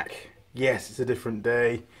 I'm back. Yes, it's a different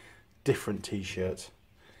day, different t-shirt,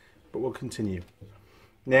 but we'll continue.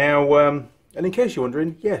 Now, and in case you're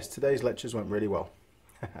wondering, yes, today's lectures went really well.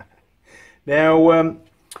 Now,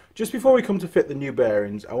 just before we come to fit the new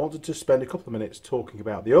bearings, I wanted to spend a couple of minutes talking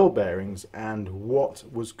about the old bearings and what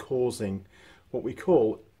was causing what we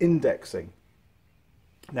call indexing.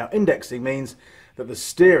 Now, indexing means that the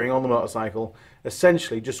steering on the motorcycle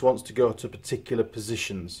essentially just wants to go to particular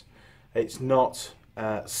positions. It's not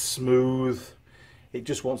smooth. It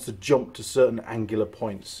just wants to jump to certain angular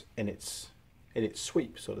points in its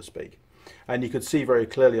sweep, so to speak. And you could see very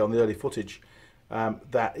clearly on the early footage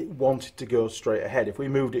that it wanted to go straight ahead. If we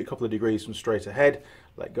moved it a couple of degrees from straight ahead,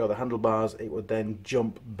 let go of the handlebars, it would then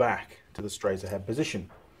jump back to the straight ahead position.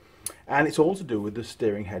 And it's all to do with the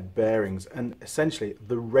steering head bearings and essentially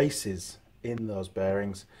the races in those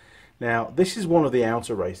bearings. Now, this is one of the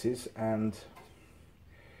outer races, and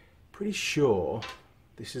pretty sure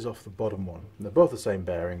this is off the bottom one. And they're both the same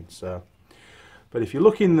bearing, so. But if you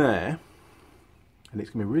look in there, and it's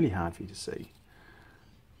going to be really hard for you to see,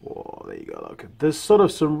 Oh, there you go, look. There's sort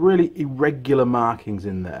of some really irregular markings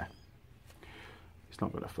in there. It's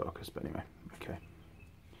not going to focus, but anyway, okay.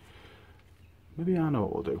 Maybe I know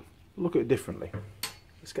what we'll do. Look at it differently.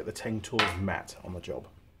 Let's get the 10 tools mat on the job.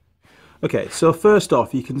 Okay, so first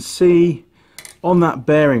off, you can see on that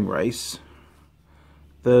bearing race,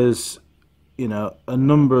 there's, you know, a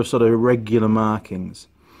number of sort of irregular markings.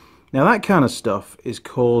 Now that kind of stuff is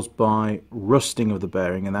caused by rusting of the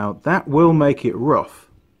bearing, and now that will make it rough,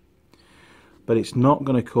 but it's not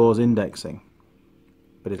going to cause indexing,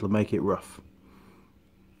 but it'll make it rough.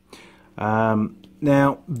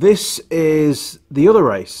 Now this is the other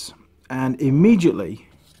race, and immediately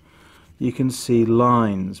you can see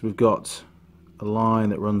lines. We've got a line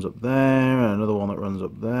that runs up there, and another one that runs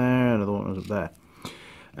up there, and another one that runs up there.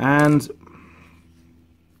 And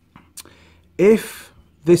if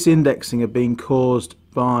this indexing had been caused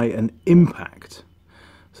by an impact,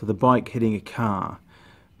 so the bike hitting a car,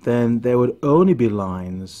 then there would only be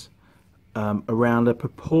lines around a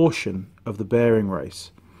proportion of the bearing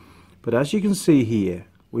race. But as you can see here,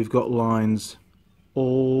 we've got lines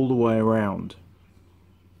all the way around.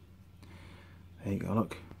 There you go,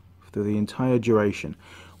 look, through the entire duration.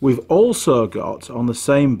 We've also got, on the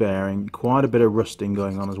same bearing, quite a bit of rusting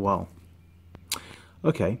going on as well.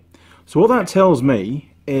 Okay, so what that tells me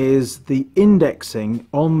is the indexing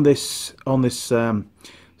on this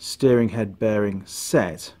steering head bearing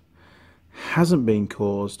set hasn't been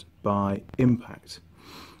caused by impact.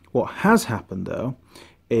 What has happened though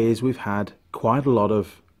is we've had quite a lot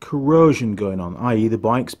of corrosion going on, i.e. the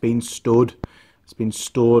bike's been stood, it's been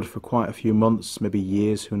stored for quite a few months, maybe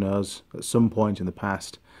years, who knows, at some point in the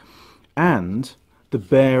past, and the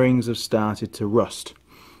bearings have started to rust.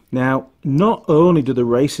 Now, not only do the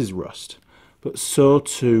races rust, but so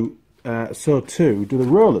too do the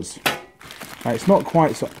rollers. Now, it's not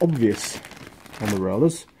quite so obvious on the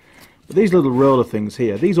rollers, but these little roller things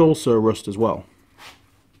here, these also rust as well.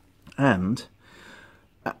 And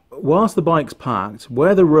whilst the bike's parked,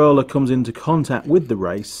 where the roller comes into contact with the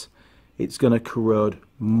race, it's going to corrode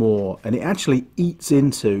more, and it actually eats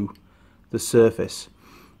into the surface,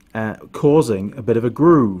 causing a bit of a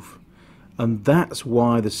groove, and that's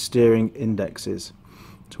why the steering indexes.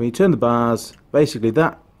 So when you turn the bars, basically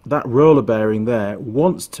that roller bearing there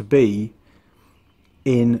wants to be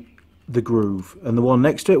in the groove, and the one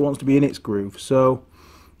next to it wants to be in its groove. So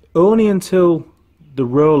only until the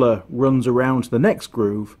roller runs around to the next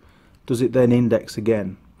groove does it then index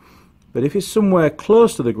again. But if it's somewhere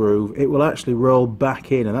close to the groove, it will actually roll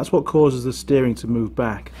back in, and that's what causes the steering to move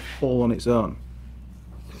back all on its own.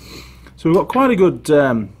 So we've got quite a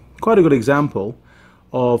good example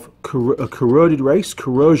of a corroded race,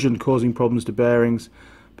 corrosion causing problems to bearings,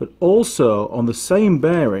 but also on the same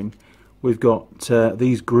bearing we've got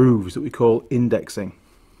these grooves that we call indexing.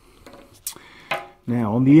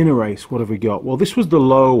 Now on the inner race, what have we got? Well, this was the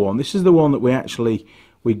low one. This is the one that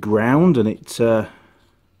we ground, and it's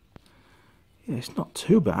not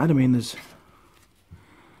too bad. I mean, there's...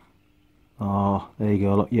 Oh, there you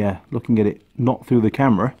go. Look, yeah, looking at it not through the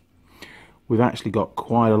camera, we've actually got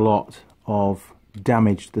quite a lot of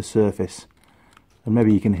damage to the surface. And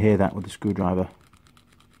maybe you can hear that with the screwdriver.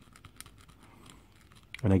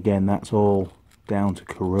 And again, that's all down to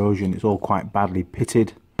corrosion. It's all quite badly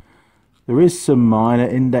pitted. There is some minor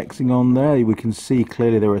indexing on there. We can see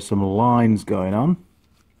clearly there are some lines going on.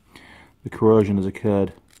 The corrosion has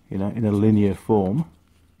occurred, you know, in a linear form.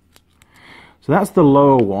 So that's the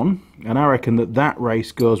lower one, and I reckon that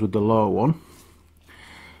race goes with the lower one.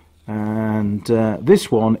 And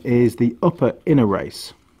this one is the upper inner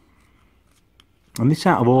race, and this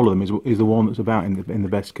out of all of them is the one that's about in the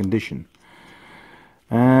best condition.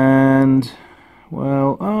 And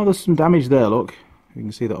well, oh, there's some damage there. Look, you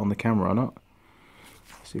can see that on the camera or not.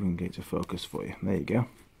 Let's see if we can get it to focus for you. There you go.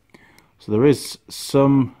 So there is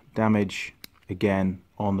some damage again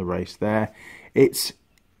on the race there. It's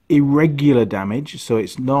irregular damage, so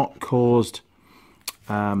it's not caused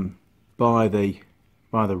by the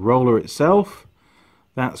roller itself.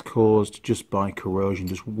 That's caused just by corrosion,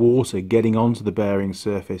 just water getting onto the bearing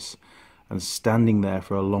surface and standing there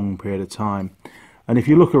for a long period of time. And if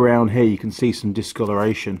you look around here, you can see some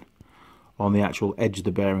discoloration on the actual edge of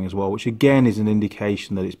the bearing as well, which again is an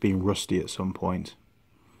indication that it's been rusty at some point.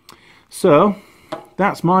 So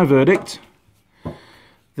that's my verdict.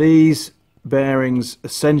 These bearings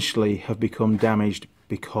essentially have become damaged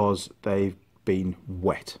because they've been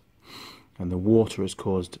wet, and the water has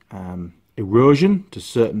caused erosion to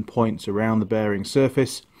certain points around the bearing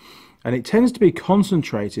surface, and it tends to be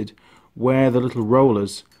concentrated where the little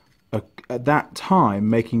rollers are at that time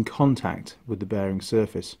making contact with the bearing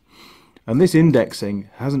surface. And this indexing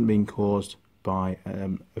hasn't been caused by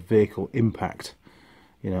a vehicle impact,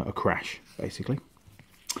 you know, a crash, basically.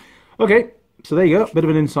 Okay, so there you go, bit of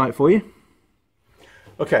an insight for you.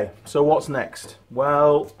 Okay, so what's next?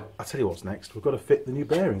 Well, I'll tell you what's next. We've got to fit the new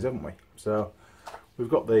bearings, haven't we? So we've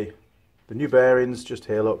got the new bearings just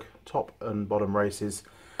here, look, top and bottom races.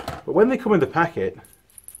 But when they come in the packet,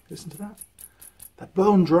 listen to that. They're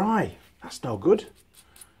bone dry. That's no good.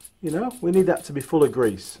 You know, we need that to be full of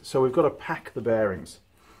grease. So we've got to pack the bearings,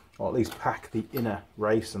 or at least pack the inner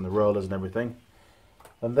race and the rollers and everything.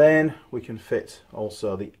 And then we can fit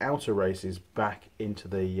also the outer races back into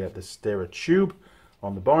the steerer tube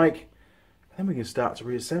on the bike. Then we can start to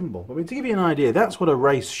reassemble. I mean, to give you an idea, that's what a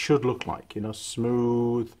race should look like. You know,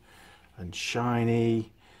 smooth and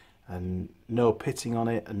shiny and no pitting on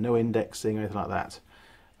it and no indexing or anything like that.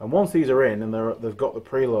 And once these are in and they've got the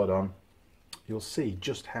preload on, you'll see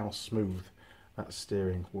just how smooth that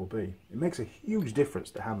steering will be. It makes a huge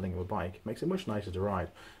difference to handling of a bike. It makes it much nicer to ride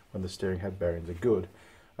when the steering head bearings are good.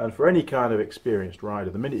 And for any kind of experienced rider,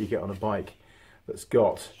 the minute you get on a bike that's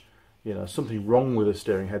got, you know, something wrong with the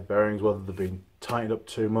steering head bearings, whether they've been tightened up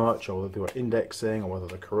too much, or whether they were indexing, or whether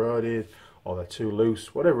they're corroded, or they're too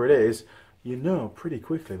loose, whatever it is, you know pretty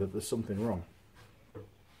quickly that there's something wrong.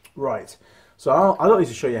 Right, so I don't need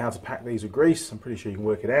to show you how to pack these with grease. I'm pretty sure you can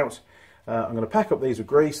work it out. I'm going to pack up these with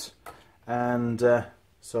grease, and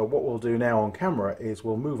so what we'll do now on camera is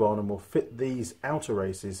we'll move on and we'll fit these outer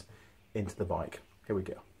races into the bike. Here we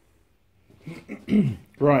go.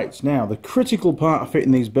 Right, now the critical part of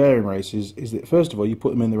fitting these bearing races is that first of all you put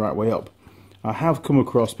them in the right way up. I have come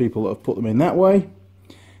across people that have put them in that way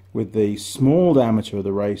with the small diameter of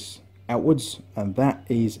the race outwards, and that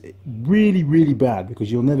is really, really bad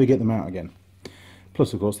because you'll never get them out again.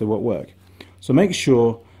 Plus, of course, they won't work. So make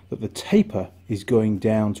sure that the taper is going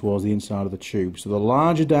down towards the inside of the tube. So the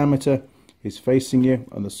larger diameter is facing you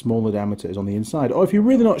and the smaller diameter is on the inside. Or if you're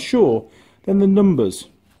really not sure, then the numbers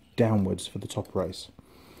downwards for the top race.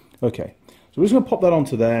 Okay, so we're just going to pop that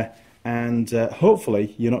onto there, and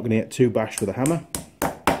hopefully you're not going to get too bashed with a hammer.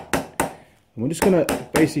 And we're just going to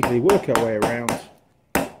basically work our way around.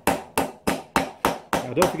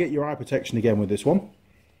 Now don't forget your eye protection again with this one.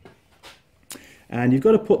 And you've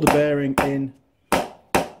got to put the bearing in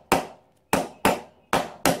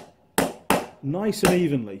nice and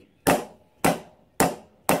evenly.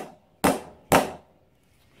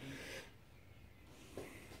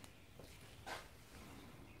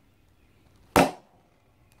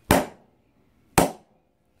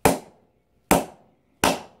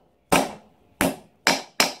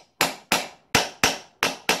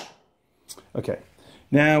 Okay,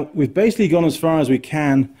 now we've basically gone as far as we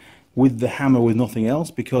can with the hammer with nothing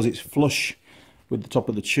else because it's flush with the top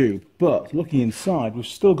of the tube, but looking inside we've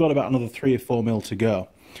still got about another 3 or 4 mil to go.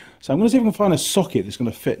 So I'm going to see if I can find a socket that's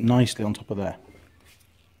going to fit nicely on top of there.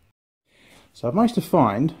 So I've managed to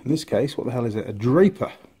find, in this case, what the hell is it, a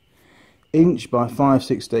Draper inch by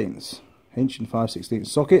 5/16, inch and 5/16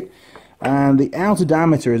 socket, and the outer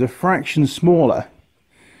diameter is a fraction smaller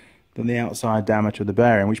than the outside diameter of the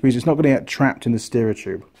bearing, which means it's not going to get trapped in the steerer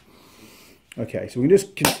tube. Okay, so we can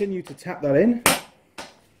just continue to tap that in.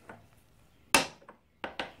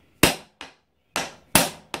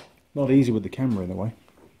 Not easy with the camera in the way.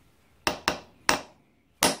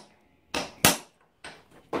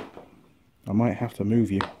 I might have to move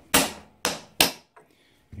you.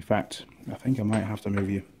 In fact, I think I might have to move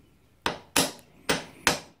you.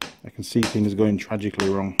 I can see things going tragically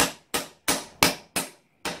wrong.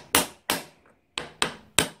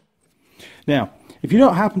 Now, if you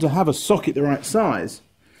don't happen to have a socket the right size,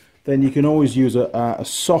 then you can always use a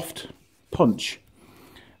soft punch.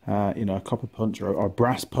 You know, a copper punch or a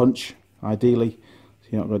brass punch, ideally, so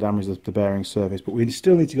you're not going to damage the bearing surface. But we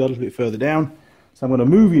still need to go a little bit further down. So I'm going to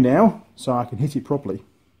move you now so I can hit it properly.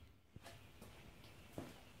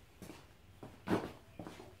 Okay.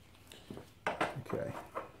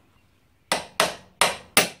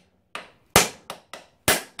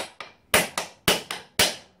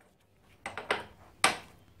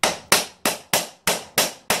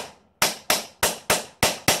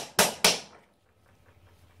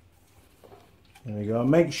 There we go.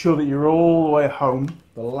 Make sure that you're all the way home.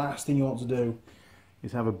 The last thing you want to do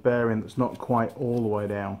is have a bearing that's not quite all the way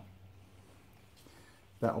down.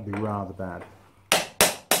 That will be rather bad.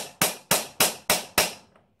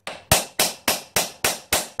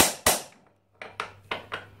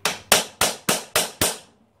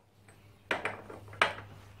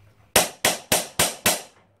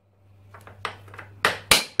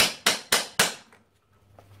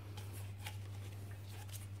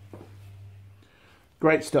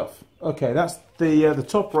 Great stuff. Okay, that's the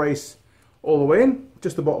top race all the way in.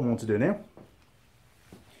 Just the bottom I want to do now.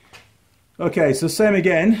 Okay, so same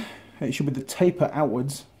again. It should be the taper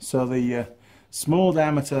outwards, so the small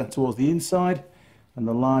diameter towards the inside and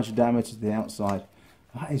the larger diameter to the outside.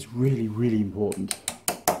 That is really, really important.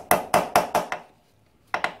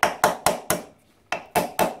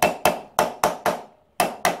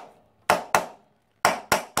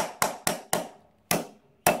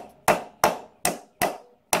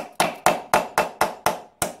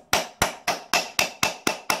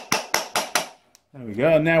 There we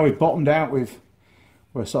go. Now we've bottomed out.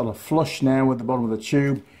 We're sort of flush now with the bottom of the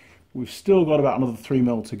tube. We've still got about another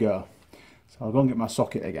 3mm to go. So I'll go and get my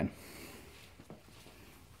socket again.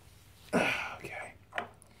 Okay.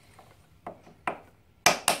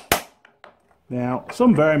 Now,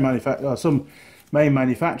 some main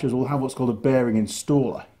manufacturers will have what's called a bearing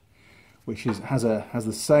installer, which has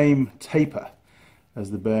the same taper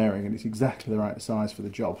as the bearing, and it's exactly the right size for the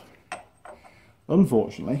job.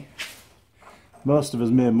 Unfortunately, most of us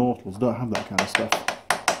mere mortals don't have that kind of stuff.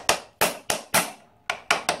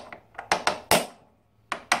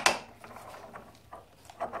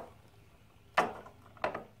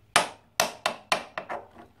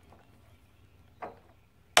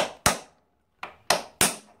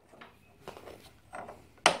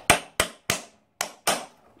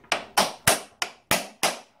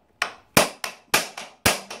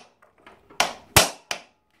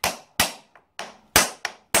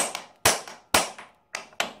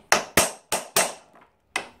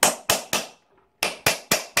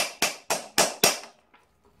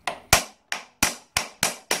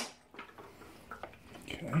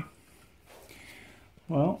 Okay.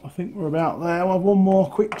 Well, I think we're about there. I'll have one more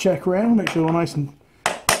quick check around, make sure we're nice and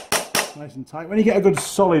tight. When you get a good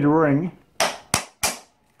solid ring,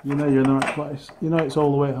 you know you're in the right place. You know it's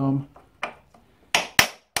all the way home.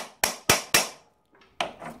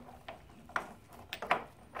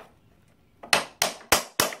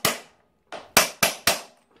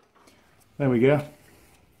 There we go.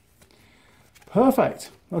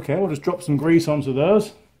 Perfect. Okay, we'll just drop some grease onto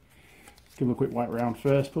those. Give them a quick wipe round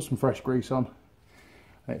first, put some fresh grease on,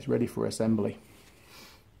 and it's ready for assembly.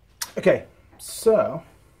 Okay, so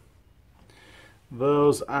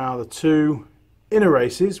those are the two inner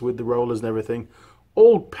races with the rollers and everything,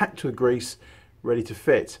 all packed with grease, ready to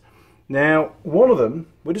fit. Now, one of them,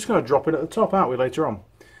 we're just going to drop in at the top, aren't we, later on?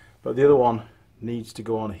 But the other one needs to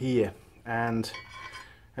go on here. And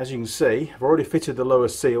as you can see, I've already fitted the lower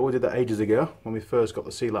seal. We did that ages ago when we first got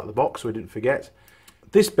the seal out of the box, so we didn't forget.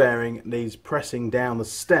 This bearing needs pressing down the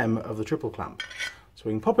stem of the triple clamp. So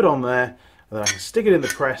we can pop it on there, and then I can stick it in the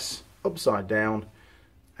press upside down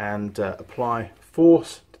and apply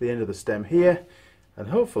force to the end of the stem here, and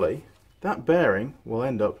hopefully that bearing will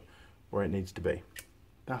end up where it needs to be.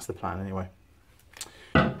 That's the plan anyway.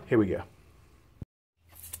 Here we go.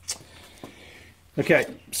 Okay,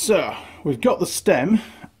 so we've got the stem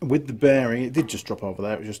with the bearing. It did just drop over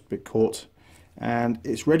there, it was just a bit caught. And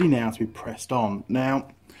it's ready now to be pressed on. Now,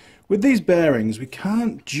 with these bearings, we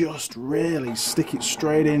can't just really stick it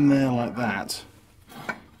straight in there like that,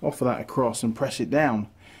 offer that across and press it down.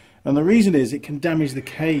 And the reason is it can damage the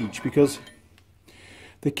cage, because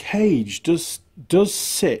the cage does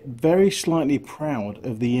sit very slightly proud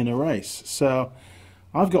of the inner race. So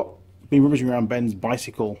I've been rummaging around Ben's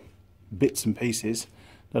bicycle bits and pieces.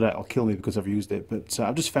 No doubt it'll kill me because I've used it, but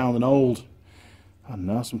I've just found an old, I don't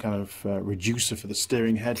know, some kind of reducer for the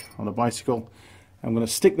steering head on a bicycle. I'm going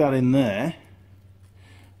to stick that in there,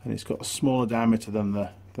 and it's got a smaller diameter than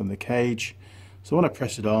the cage. So when I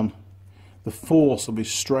press it on, the force will be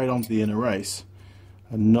straight onto the inner race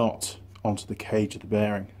and not onto the cage of the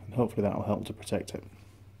bearing, and hopefully that will help to protect it.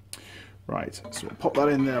 Right, so we'll pop that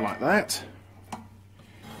in there like that.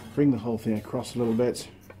 Bring the whole thing across a little bit.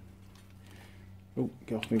 Oh,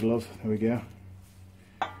 get off my glove. There we go.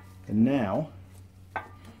 And now,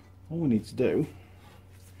 all we need to do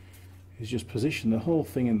is just position the whole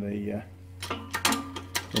thing in the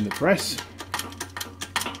press.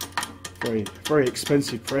 Very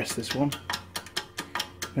expensive press, this one.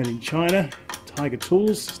 Made in China. Tiger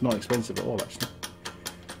Tools. It's not expensive at all, actually.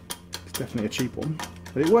 It's definitely a cheap one,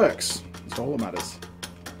 but it works. That's all that matters.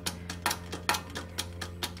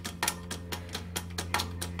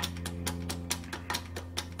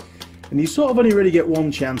 And you sort of only really get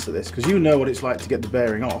one chance at this, because you know what it's like to get the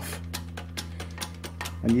bearing off,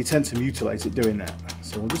 and you tend to mutilate it doing that.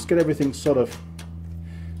 So we'll just get everything sort of,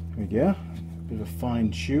 there we go, a bit of a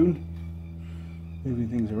fine tune, moving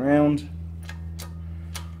things around,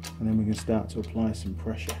 and then we can start to apply some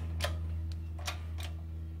pressure.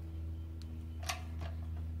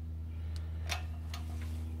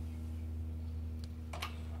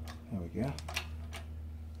 There we we go.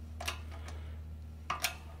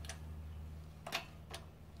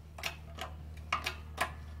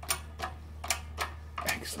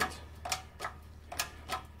 Excellent.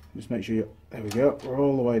 Just make sure you, there we go, we're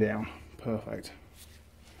all the way down. Perfect.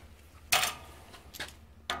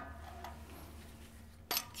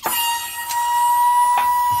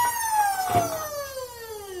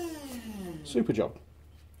 Super job.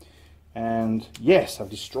 And yes, I've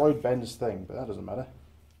destroyed Ben's thing, but that doesn't matter.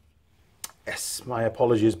 Yes, my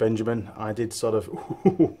apologies, Benjamin. I did sort of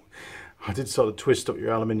twist up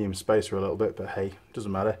your aluminium spacer a little bit, but hey,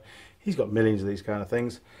 doesn't matter. He's got millions of these kind of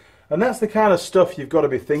things. And that's the kind of stuff you've got to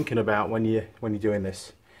be thinking about when you're doing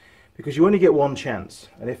this. Because you only get one chance.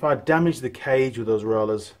 And if I damage the cage with those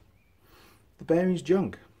rollers, the bearing's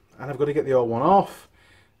junk. And I've got to get the old one off,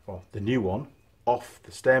 or the new one, off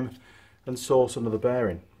the stem, and source another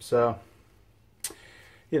bearing. So,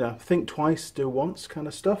 you know, think twice, do once kind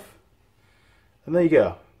of stuff. And there you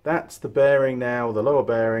go. That's the bearing now, the lower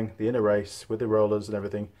bearing, the inner race with the rollers and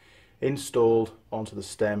everything installed onto the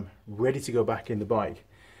stem, ready to go back in the bike.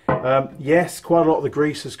 Yes, quite a lot of the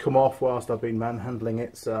grease has come off whilst I've been manhandling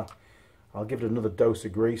it, so I'll give it another dose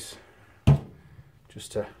of grease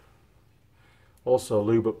just to also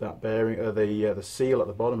lube up that bearing, the seal at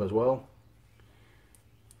the bottom as well.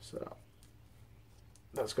 So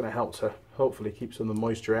that's going to help to hopefully keep some of the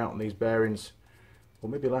moisture out on these bearings, or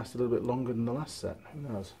maybe last a little bit longer than the last set, who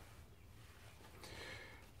knows.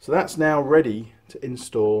 So that's now ready to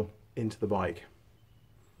install into the bike.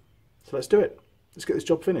 So let's do it. Let's get this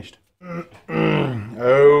job finished.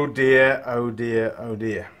 Oh dear, oh dear, oh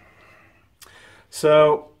dear.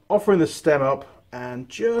 So offering the stem up and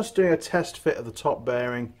just doing a test fit of the top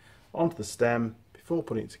bearing onto the stem before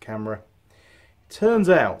putting it to camera. Turns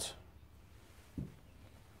out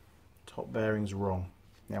top bearing's wrong.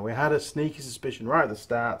 Now we had a sneaky suspicion right at the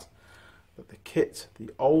start that the kit, the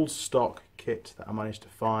old stock kit that I managed to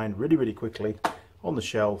find really quickly on the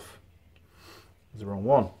shelf, was the wrong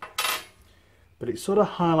one. But it sort of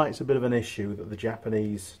highlights a bit of an issue that the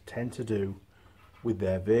Japanese tend to do with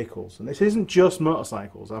their vehicles. And this isn't just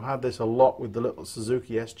motorcycles. I've had this a lot with the little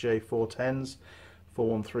Suzuki SJ 410s,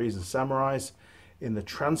 413s and Samurais, in the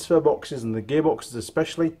transfer boxes and the gearboxes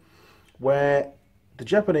especially, where the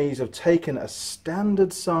Japanese have taken a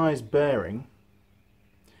standard size bearing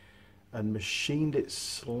and machined it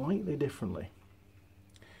slightly differently.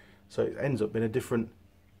 So it ends up being a different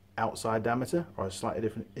outside diameter or a slightly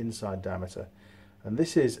different inside diameter. And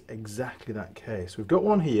this is exactly that case. We've got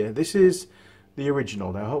one here. This is the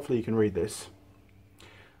original. Now hopefully you can read this.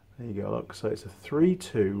 There you go, look. So it's a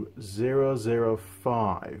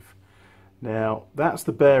 32005. Now that's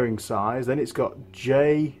the bearing size. Then it's got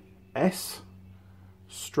JS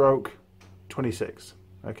stroke 26.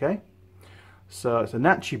 Okay? So it's a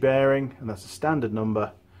Nachi bearing, and that's a standard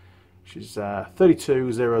number, which is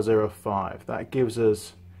 32005. That gives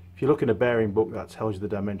us, if you look in a bearing book, that tells you the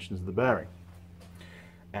dimensions of the bearing.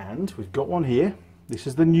 And we've got one here. This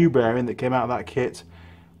is the new bearing that came out of that kit,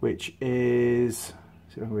 which is,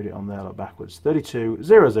 see if I can read it on there, look backwards,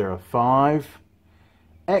 32005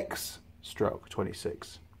 X stroke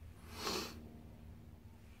 26.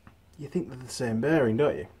 You think they're the same bearing,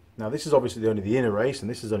 don't you? Now this is obviously only the inner race, and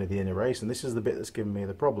this is only the inner race, and this is the bit that's giving me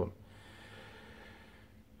the problem.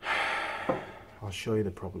 I'll show you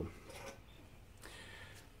the problem.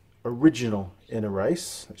 Original inner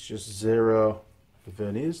race, let's just zero the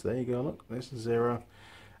verniers, there you go, look, this is 0,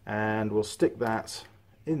 and we'll stick that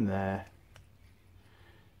in there,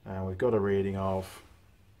 and we've got a reading of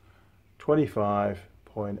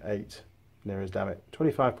 25.8, there is, damn it,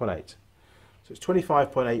 25.8. So it's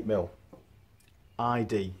 25.8 mil.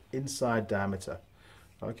 ID, inside diameter.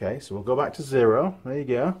 Okay, so we'll go back to 0, there you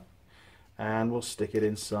go, and we'll stick it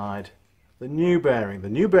inside the new bearing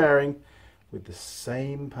with the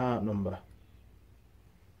same part number,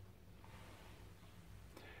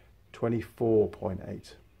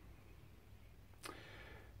 24.8.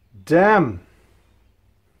 Damn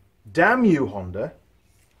you, Honda,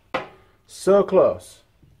 so close.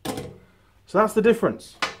 So that's the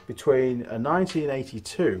difference between a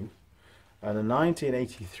 1982 and a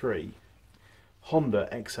 1983 Honda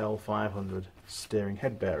XL500 steering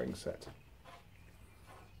head bearing set.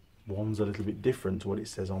 One's a little bit different to what it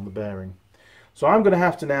says on the bearing. So I'm going to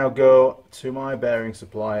have to now go to my bearing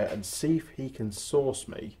supplier and see if he can source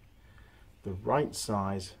me the right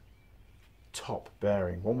size top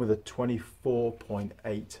bearing, one with a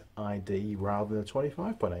 24.8 ID rather than a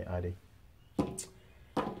 25.8 ID.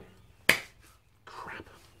 Crap.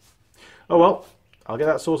 Oh well, I'll get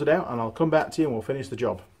that sorted out and I'll come back to you and we'll finish the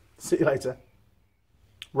job. See you later.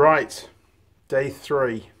 Right, day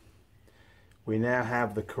 3. we now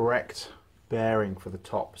have the correct bearing for the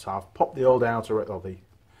top. So I've popped the old outer, or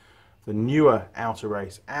the newer outer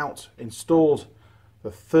race out, installed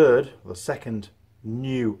the second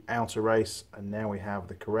new outer race, and now we have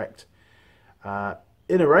the correct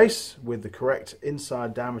inner race with the correct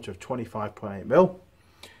inside diameter of 25.8 mil.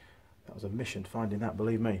 That was a mission finding that,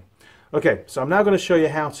 believe me. Okay, so I'm now going to show you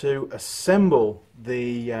how to assemble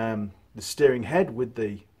the steering head with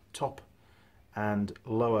the top and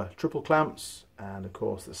lower triple clamps, and of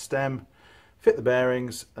course the stem, fit the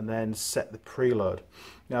bearings, and then set the preload.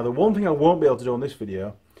 Now the one thing I won't be able to do on this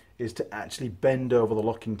video is to actually bend over the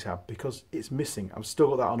locking tab because it's missing. I've still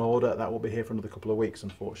got that on order. That will be here for another couple of weeks,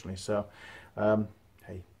 unfortunately. So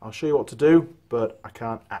hey, I'll show you what to do, but I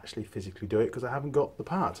can't actually physically do it because I haven't got the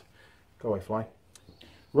part. Go away, fly.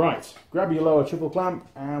 Right, grab your lower triple clamp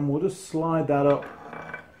and we'll just slide that up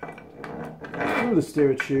through the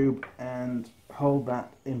steerer tube and hold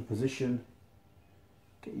that in position.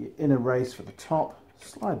 Get your inner race for the top,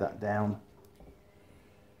 slide that down,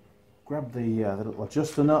 grab the little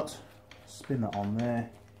adjuster nut, spin that on there.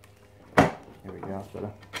 Here we go, that's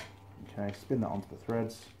better. Okay, spin that onto the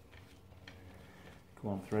threads.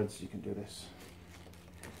 Come on threads, you can do this.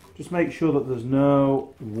 Just make sure that there's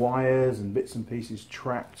no wires and bits and pieces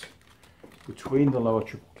trapped between the lower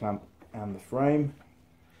triple clamp and the frame.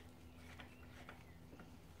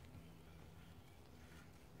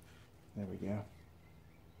 There we go.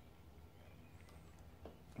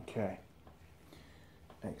 Okay,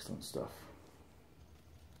 excellent stuff.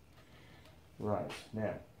 Right,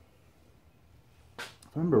 now, if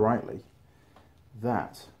I remember rightly,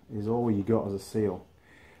 that is all you got as a seal.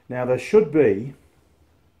 Now there should be,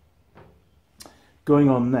 going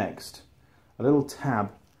on next, a little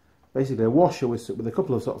tab, basically a washer with a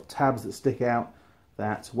couple of sort of tabs that stick out,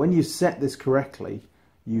 that when you set this correctly,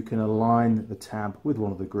 you can align the tab with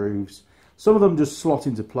one of the grooves. Some of them just slot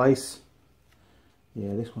into place.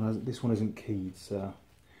 Yeah, this one isn't keyed, so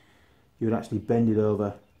you would actually bend it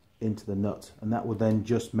over into the nut, and that would then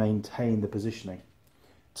just maintain the positioning.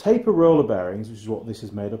 Taper roller bearings, which is what this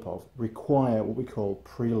is made up of, require what we call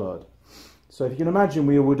preload. So if you can imagine,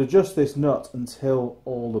 we would adjust this nut until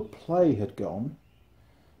all the play had gone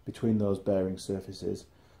between those bearing surfaces,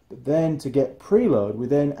 but then to get preload, we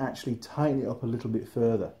then actually tighten it up a little bit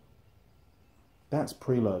further. That's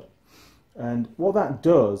preload. And what that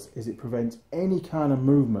does is it prevents any kind of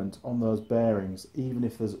movement on those bearings, even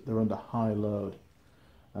if they're under high load.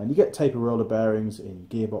 And you get taper roller bearings in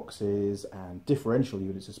gearboxes and differential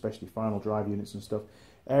units, especially final drive units and stuff,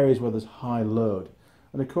 areas where there's high load.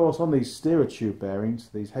 And of course on these steerer tube bearings,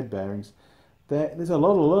 these head bearings, there's a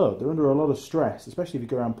lot of load. They're under a lot of stress, especially if you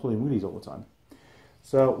go around pulling wheelies all the time.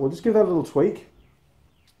 So we'll just give that a little tweak,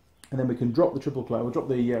 and then we can drop the triple clamp. We'll drop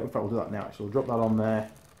the, in fact we'll do that now actually. We'll drop that on there,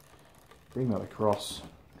 bring that across,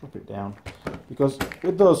 drop it down. Because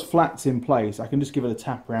with those flats in place, I can just give it a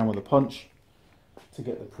tap around with a punch to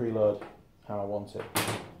get the preload how I want it.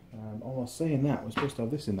 And almost saying that, we're supposed to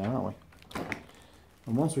have this in there, aren't we?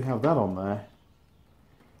 And once we have that on there,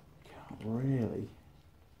 can't really.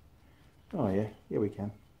 Oh yeah, we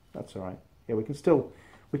can. That's all right. Yeah, we can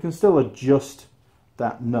still adjust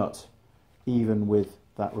that nut even with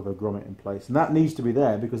that rubber grommet in place, and that needs to be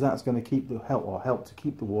there because that's going to keep help to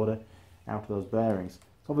keep the water out of those bearings.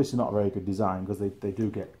 It's obviously not a very good design because they do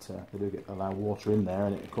get allow water in there,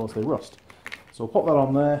 and of course they rust. So we'll pop that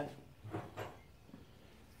on there,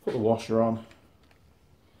 put the washer on,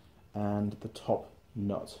 and the top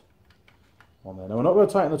nut on there. Now we're not going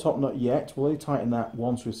to tighten the top nut yet. We'll only tighten that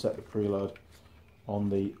once we've set the preload on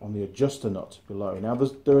the adjuster nut below. Now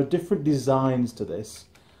there are different designs to this.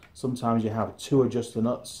 Sometimes you have two adjuster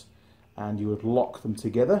nuts and you would lock them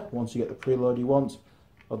together once you get the preload you want.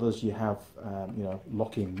 Others you have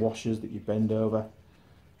locking washers that you bend over.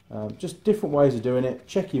 Just different ways of doing it.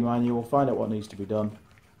 Check your manual, find out what needs to be done.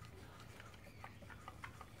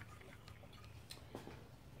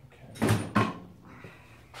 Okay.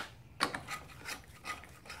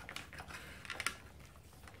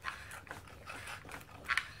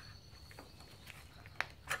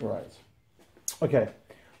 Right. Okay.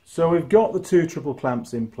 So we've got the two triple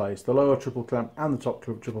clamps in place, the lower triple clamp and the top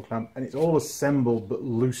triple clamp, and it's all assembled but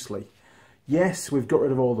loosely. Yes, we've got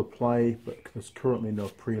rid of all the play, but there's currently no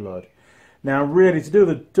preload. Now really, to do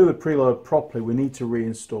the preload properly, we need to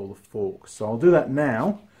reinstall the forks. So I'll do that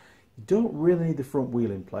now. You don't really need the front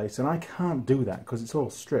wheel in place, and I can't do that because it's all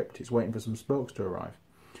stripped. It's waiting for some spokes to arrive.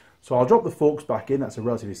 So I'll drop the forks back in. That's a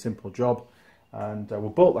relatively simple job. And we'll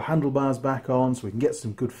bolt the handlebars back on so we can get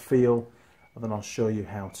some good feel. And then I'll show you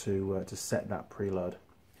how to set that preload.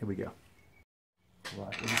 Here we go.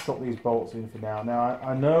 Right, we'll just drop these bolts in for now. Now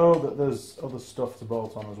I know that there's other stuff to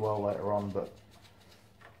bolt on as well later on, but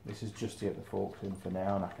this is just to get the forks in for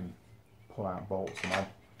now, and I can pull out bolts and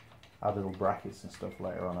add little brackets and stuff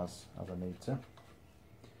later on as I need to.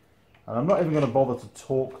 And I'm not even going to bother to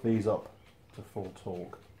torque these up to full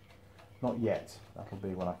torque. Not yet. That'll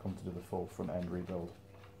be when I come to do the full front end rebuild.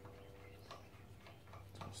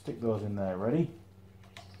 So I'll stick those in there ready.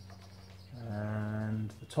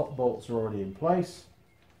 And the top bolts are already in place.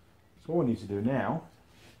 So all we need to do now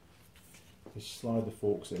is slide the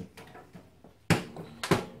forks in.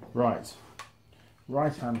 Right.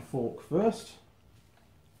 Right hand fork first.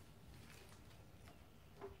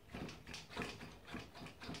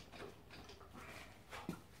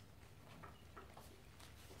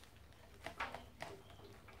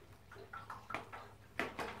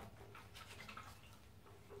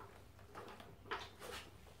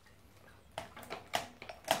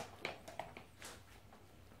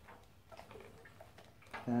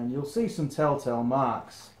 And you'll see some telltale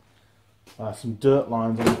marks, some dirt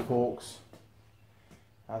lines on the forks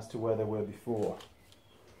as to where they were before.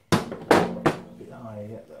 A bit higher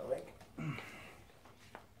yet though, I think.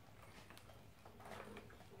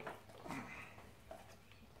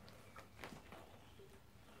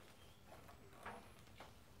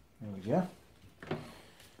 There we go.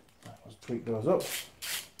 Right, let's tweak those up.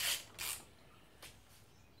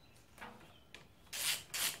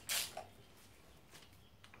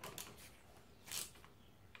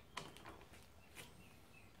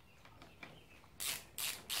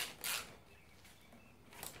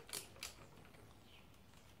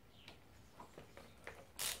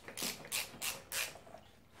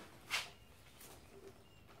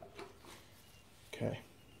 Okay.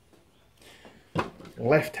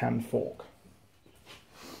 Left hand fork.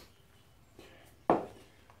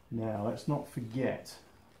 Now let's not forget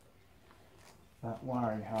that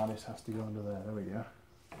wiring harness has to go under there. There we go.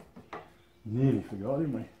 Nearly forgot,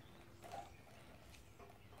 didn't we?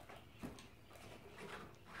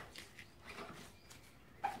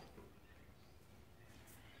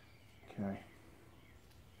 Okay.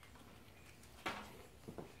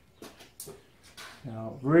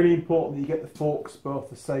 Now, really important that you get the forks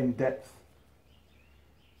both the same depth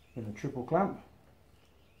in the triple clamp.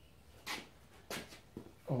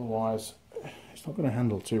 Otherwise, it's not going to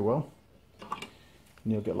handle too well, and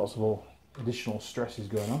you'll get lots of additional stresses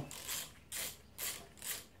going on.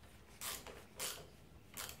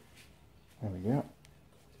 There we go.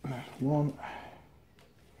 One.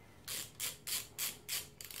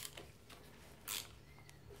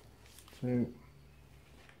 Two.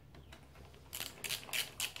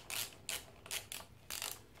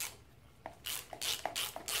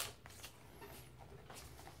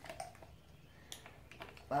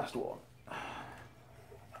 Last one.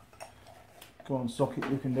 Go on, socket,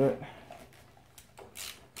 you can do it.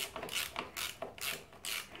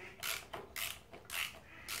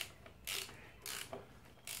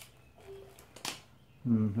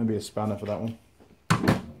 Maybe a spanner for that one.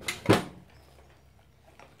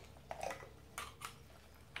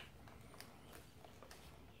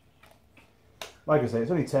 Like I say,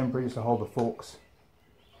 it's only temporary just to hold the forks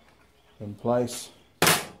in place.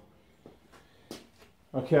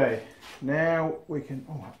 Okay, now we can,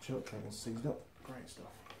 oh, that choke cable's seized up, great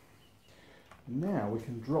stuff. Now we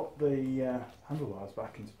can drop the handlebars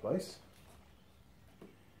back into place.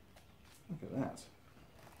 Look at that,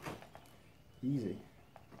 easy.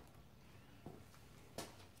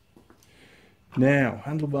 Now,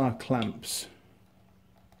 handlebar clamps.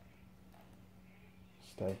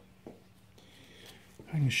 Stay.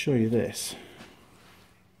 I can show you this.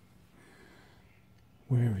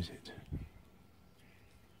 Where is it?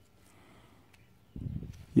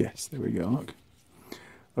 Yes, there we go, look.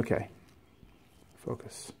 Okay,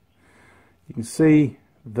 focus. You can see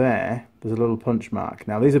there's a little punch mark.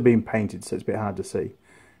 Now these are being painted, so it's a bit hard to see.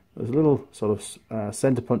 There's a little sort of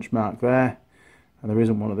centre punch mark there, and there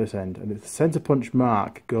isn't one at this end. And the centre punch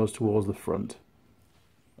mark goes towards the front.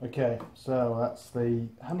 Okay, so that's the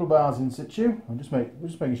handlebars in situ. We're just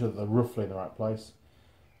making sure that they're roughly in the right place.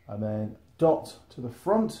 And then dot to the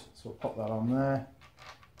front, so we'll pop that on there.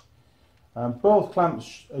 Both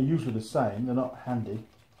clamps are usually the same, they're not handy.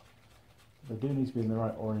 They do need to be in the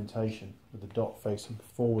right orientation with the dot facing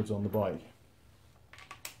forwards on the bike.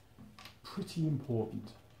 Pretty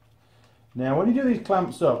important. Now when you do these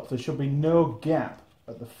clamps up, there should be no gap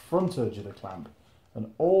at the front edge of the clamp,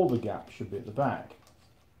 and all the gaps should be at the back.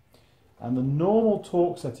 And the normal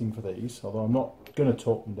torque setting for these, although I'm not going to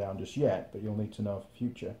torque them down just yet, but you'll need to know for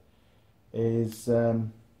future, is there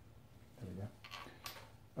we go.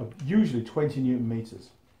 Usually 20 Newton meters.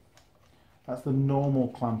 That's the normal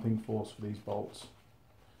clamping force for these bolts.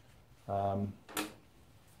 But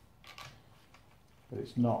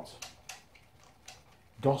it's not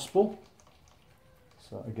gospel.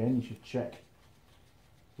 So again, you should check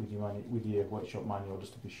with your workshop manual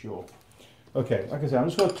just to be sure. Okay, like I said, I'm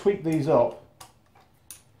just going to tweak these up,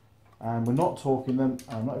 and we're not torquing them.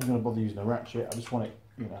 I'm not even going to bother using a ratchet. I just want it,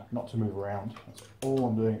 you know, not to move around. That's all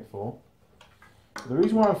I'm doing it for. But the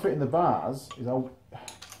reason why I'm fitting the bars is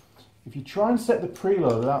if you try and set the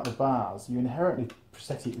preload without the bars, you inherently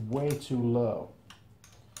set it way too low.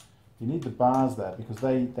 You need the bars there because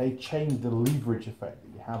they change the leverage effect that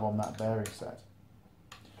you have on that bearing set.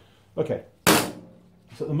 Okay, so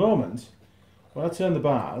at the moment, when I turn the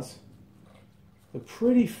bars, they're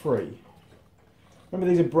pretty free.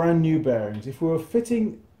 Remember, these are brand new bearings. If we were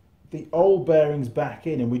fitting the old bearings back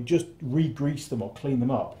in and we just re-grease them or clean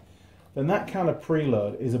them up, then that kind of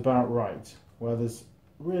preload is about right. Where there's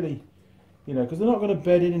really, you know, because they're not going to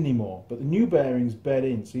bed in anymore, but the new bearings bed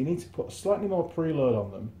in, so you need to put slightly more preload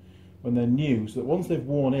on them when they're new, so that once they've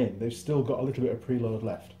worn in, they've still got a little bit of preload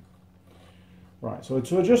left. Right, so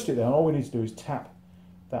to adjust it then, all we need to do is tap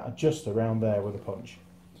that adjuster around there with a punch.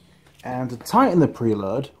 And to tighten the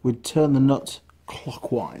preload, we'd turn the nut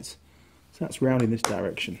clockwise. So that's round in this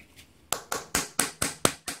direction.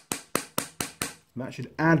 And that should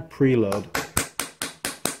add preload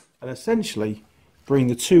and essentially bring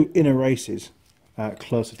the two inner races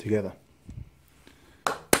closer together.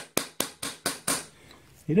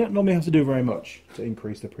 You don't normally have to do very much to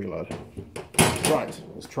increase the preload. Right,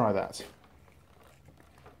 let's try that.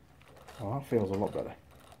 Oh, that feels a lot better.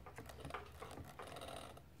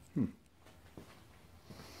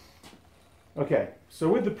 Okay, so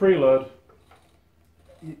with the preload,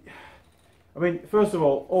 I mean, first of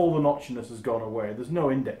all the notchiness has gone away. There's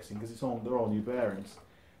no indexing because they're all new bearings.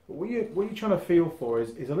 But what you're trying to feel for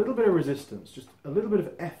is a little bit of resistance, just a little bit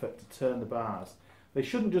of effort to turn the bars. They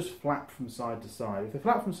shouldn't just flap from side to side. If they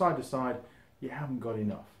flap from side to side, you haven't got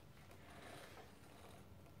enough.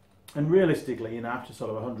 And realistically, you know, after sort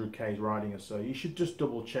of 100 k's riding or so, you should just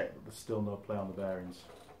double check that there's still no play on the bearings.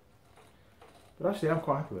 But actually, I'm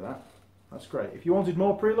quite happy with that. That's great. If you wanted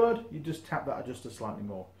more preload, you just tap that adjuster slightly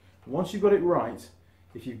more. And once you've got it right,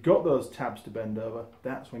 if you've got those tabs to bend over,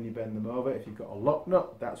 that's when you bend them over. If you've got a lock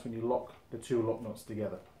nut, that's when you lock the two lock nuts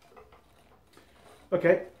together.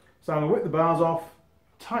 Okay, so I'm going to whip the bars off,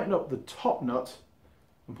 tighten up the top nut,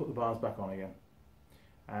 and put the bars back on again.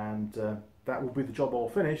 And that will be the job all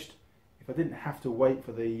finished if I didn't have to wait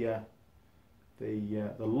for the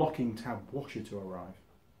locking tab washer to arrive.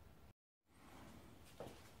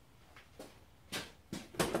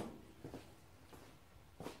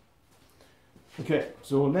 Okay,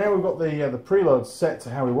 so now we've got the preload set to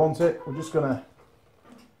how we want it. We're just going to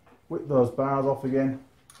whip those bars off again,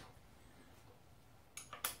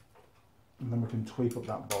 and then we can tweak up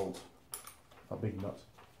that bolt, that big nut.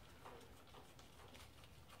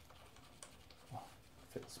 Oh,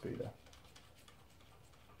 fit the speed there.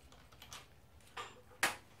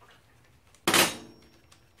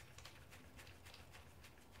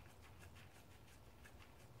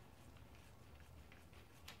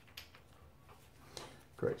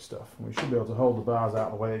 Great stuff. And we should be able to hold the bars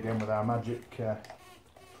out of the way again with our magic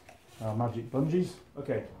bungees.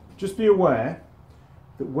 Okay, just be aware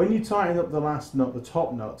that when you tighten up the last nut, the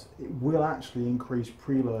top nut, it will actually increase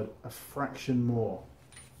preload a fraction more.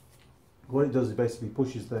 What it does is basically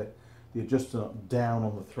pushes the adjuster nut down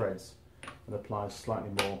on the threads and applies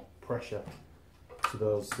slightly more pressure to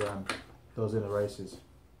those inner races.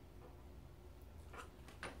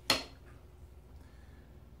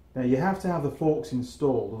 Now you have to have the forks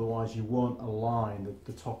installed, otherwise you won't align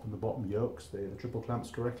the top and the bottom yokes, the triple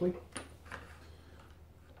clamps correctly.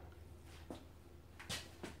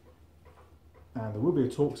 And there will be a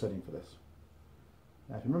torque setting for this.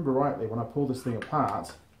 Now if you remember rightly, when I pulled this thing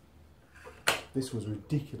apart, this was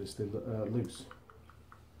ridiculously loose.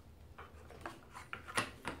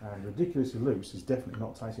 And ridiculously loose is definitely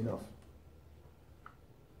not tight enough.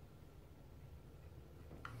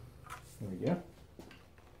 There we go.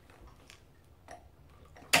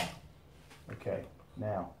 Okay,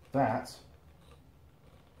 now that's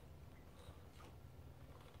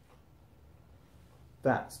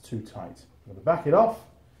too tight. I'm going to back it off,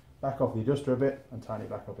 back off the adjuster a bit and tighten it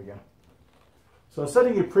back up again. So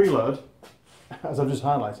setting your preload, as I've just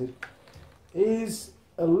highlighted, is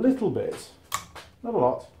a little bit, not a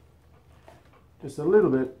lot, just a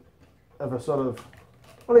little bit of a sort of,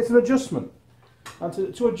 well, it's an adjustment.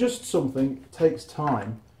 And to adjust something takes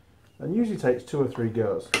time, and usually takes 2 or 3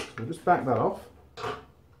 goes. So we'll just back that off.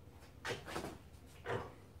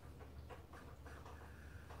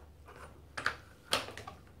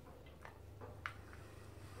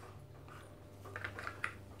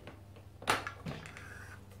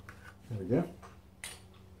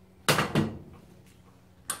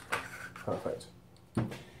 Perfect. We're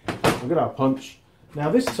going to have a punch. Now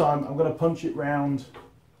this time I'm going to punch it round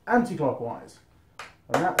anti-clockwise,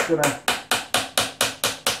 and that's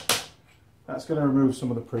going to remove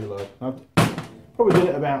some of the preload. I've probably did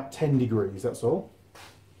it about 10 degrees, that's all.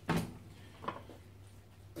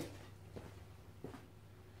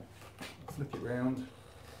 Flick it round,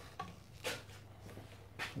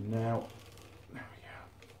 and now there we go.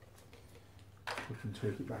 We can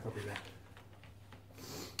tweak it back up again.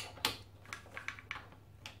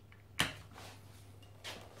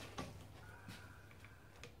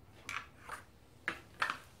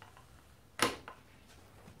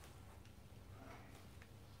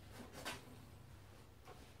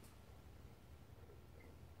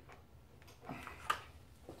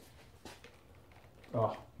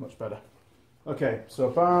 Oh, much better. Okay, so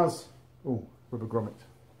bars, oh, rubber grommet.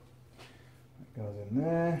 That goes in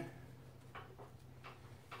there.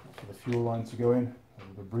 For the fuel line to go in,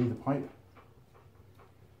 the breather pipe.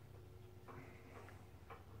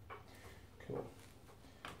 Cool.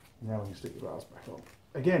 Now we can stick the bars back on.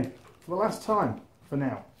 Again, for the last time, for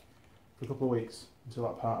now, for a couple of weeks, until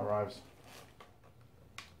that part arrives.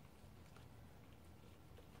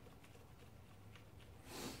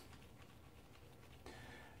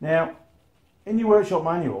 Now, in your workshop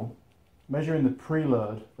manual, measuring the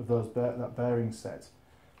preload of that bearing set,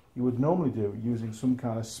 you would normally do using some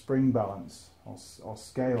kind of spring balance or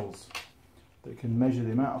scales that can measure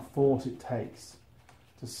the amount of force it takes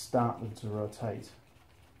to start them to rotate.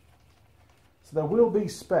 So there will be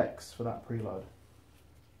specs for that preload.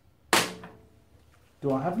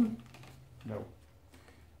 Do I have them? No.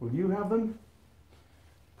 Will you have them?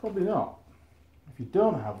 Probably not. If you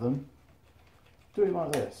don't have them, do it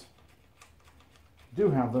like this. If you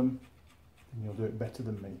do have them, then you'll do it better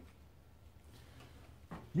than me.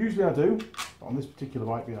 Usually I do, but on this particular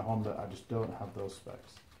bike being a Honda, I just don't have those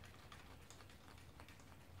specs.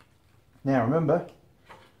 Now remember,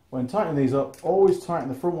 when tightening these up, always tighten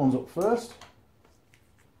the front ones up first.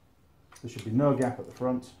 There should be no gap at the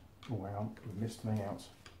front. Oh, hang on, we've missed something out.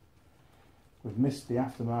 We've missed the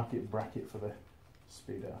aftermarket bracket for the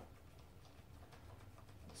speedo.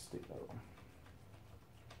 Let's stick that on.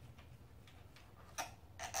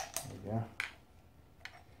 There we go.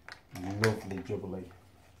 Lovely jubbly.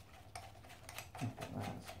 Look at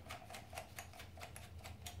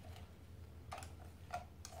that.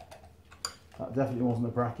 That definitely wasn't a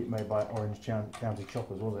bracket made by Orange County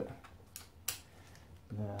Choppers, was it?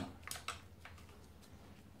 No.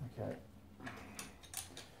 Okay.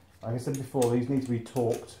 Like I said before, these need to be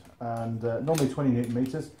torqued, and normally 20 Newton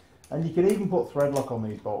meters. And you can even put thread lock on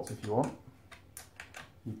these bolts if you want.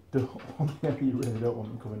 You really don't want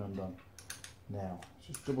them coming undone. Now, let's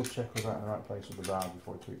just double check we're in the right place with the bars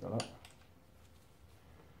before we tweak that up.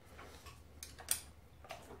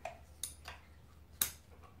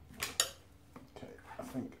 Okay, I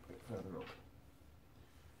think a bit further up.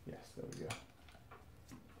 Yes, there we go.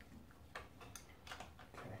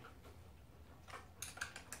 Okay.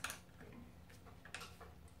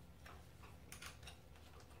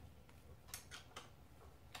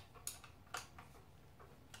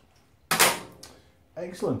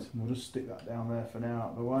 Excellent. We'll just stick that down there for now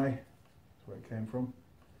out of the way. That's where it came from.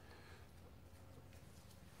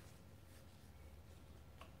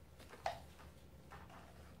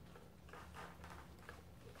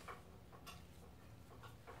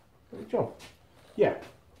 Good job. Yeah,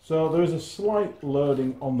 so there is a slight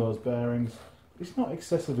loading on those bearings. It's not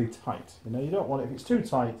excessively tight. You know, you don't want it. If it's too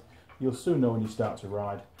tight, you'll soon know when you start to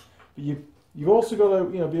ride. But you've also got to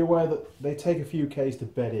be aware that they take a few Ks to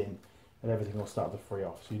bed in, and everything will start to free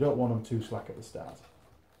off. So you don't want them too slack at the start.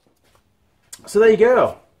 So there you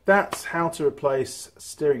go. That's how to replace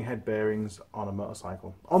steering head bearings on a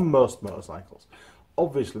motorcycle, on most motorcycles.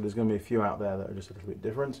 Obviously there's going to be a few out there that are just a little bit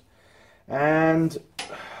different. And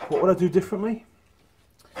what would I do differently?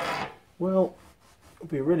 Well, it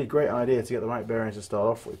would be a really great idea to get the right bearings to start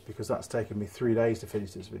off with, because that's taken me 3 days to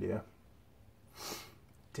finish this video.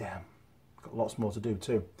 Damn, got lots more to do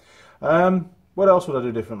too. What else would I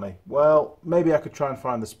do differently? Well, maybe I could try and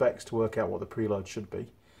find the specs to work out what the preload should be.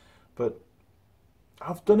 But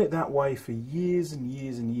I've done it that way for years and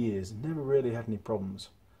years and years and never really had any problems.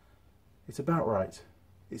 It's about right.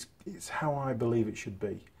 It's how I believe it should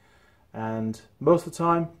be. And most of the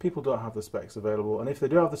time, people don't have the specs available. And if they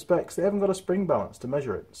do have the specs, they haven't got a spring balance to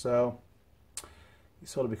measure it. So it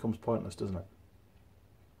sort of becomes pointless, doesn't it?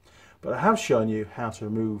 But I have shown you how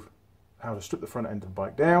to strip the front end of the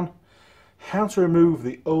bike down, how to remove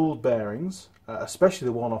the old bearings, especially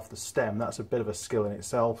the one off the stem. That's a bit of a skill in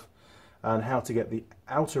itself. And how to get the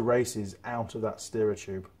outer races out of that steerer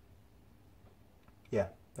tube. Yeah,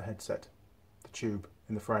 the headset, the tube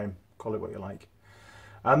in the frame, call it what you like.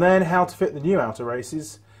 And then how to fit the new outer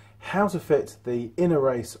races, how to fit the inner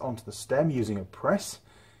race onto the stem using a press.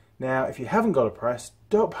 Now, if you haven't got a press,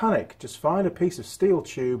 don't panic. Just find a piece of steel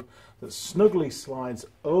tube that snugly slides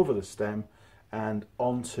over the stem and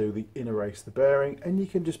onto the inner race, the bearing, and you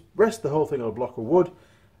can just rest the whole thing on a block of wood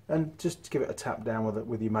and just give it a tap down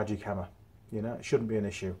with your magic hammer. You know, it shouldn't be an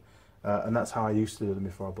issue. And that's how I used to do them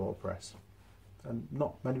before I bought a press. And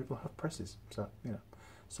not many people have presses, so, you know,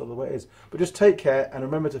 sort of the way it is. But just take care and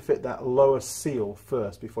remember to fit that lower seal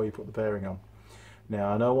first before you put the bearing on.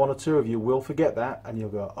 Now, I know one or two of you will forget that and you'll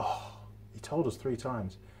go, oh, he told us 3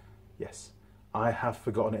 times. Yes, I have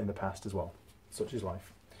forgotten it in the past as well. Such is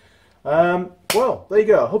life. Well, there you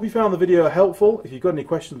go. I hope you found the video helpful. If you've got any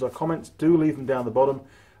questions or comments, do leave them down the bottom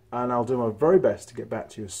and I'll do my very best to get back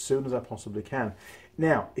to you as soon as I possibly can.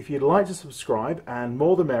 Now, if you'd like to subscribe, and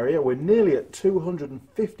more the merrier, we're nearly at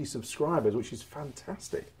 250 subscribers, which is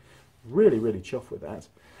fantastic. Really, really chuffed with that.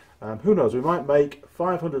 Who knows, we might make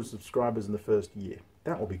 500 subscribers in the first year.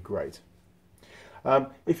 That will be great.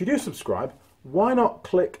 If you do subscribe, why not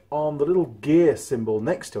click on the little gear symbol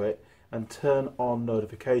next to it and turn on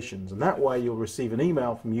notifications, and that way you'll receive an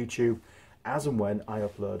email from YouTube as and when I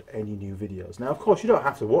upload any new videos. Now, of course, you don't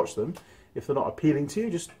have to watch them. If they're not appealing to you,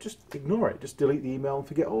 just ignore it. Just delete the email and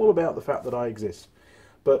forget all about the fact that I exist.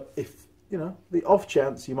 But if, you know, the off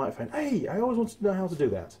chance you might find, hey, I always wanted to know how to do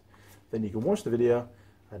that, then you can watch the video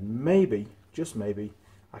and maybe, just maybe,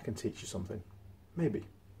 I can teach you something. Maybe.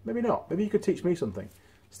 Maybe not. Maybe you could teach me something.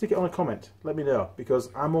 Stick it on a comment. Let me know, because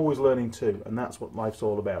I'm always learning too, and that's what life's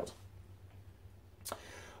all about.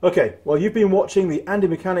 Okay, well, you've been watching the Andy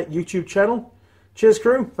Mechanic YouTube channel. Cheers,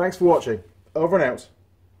 crew. Thanks for watching. Over and out.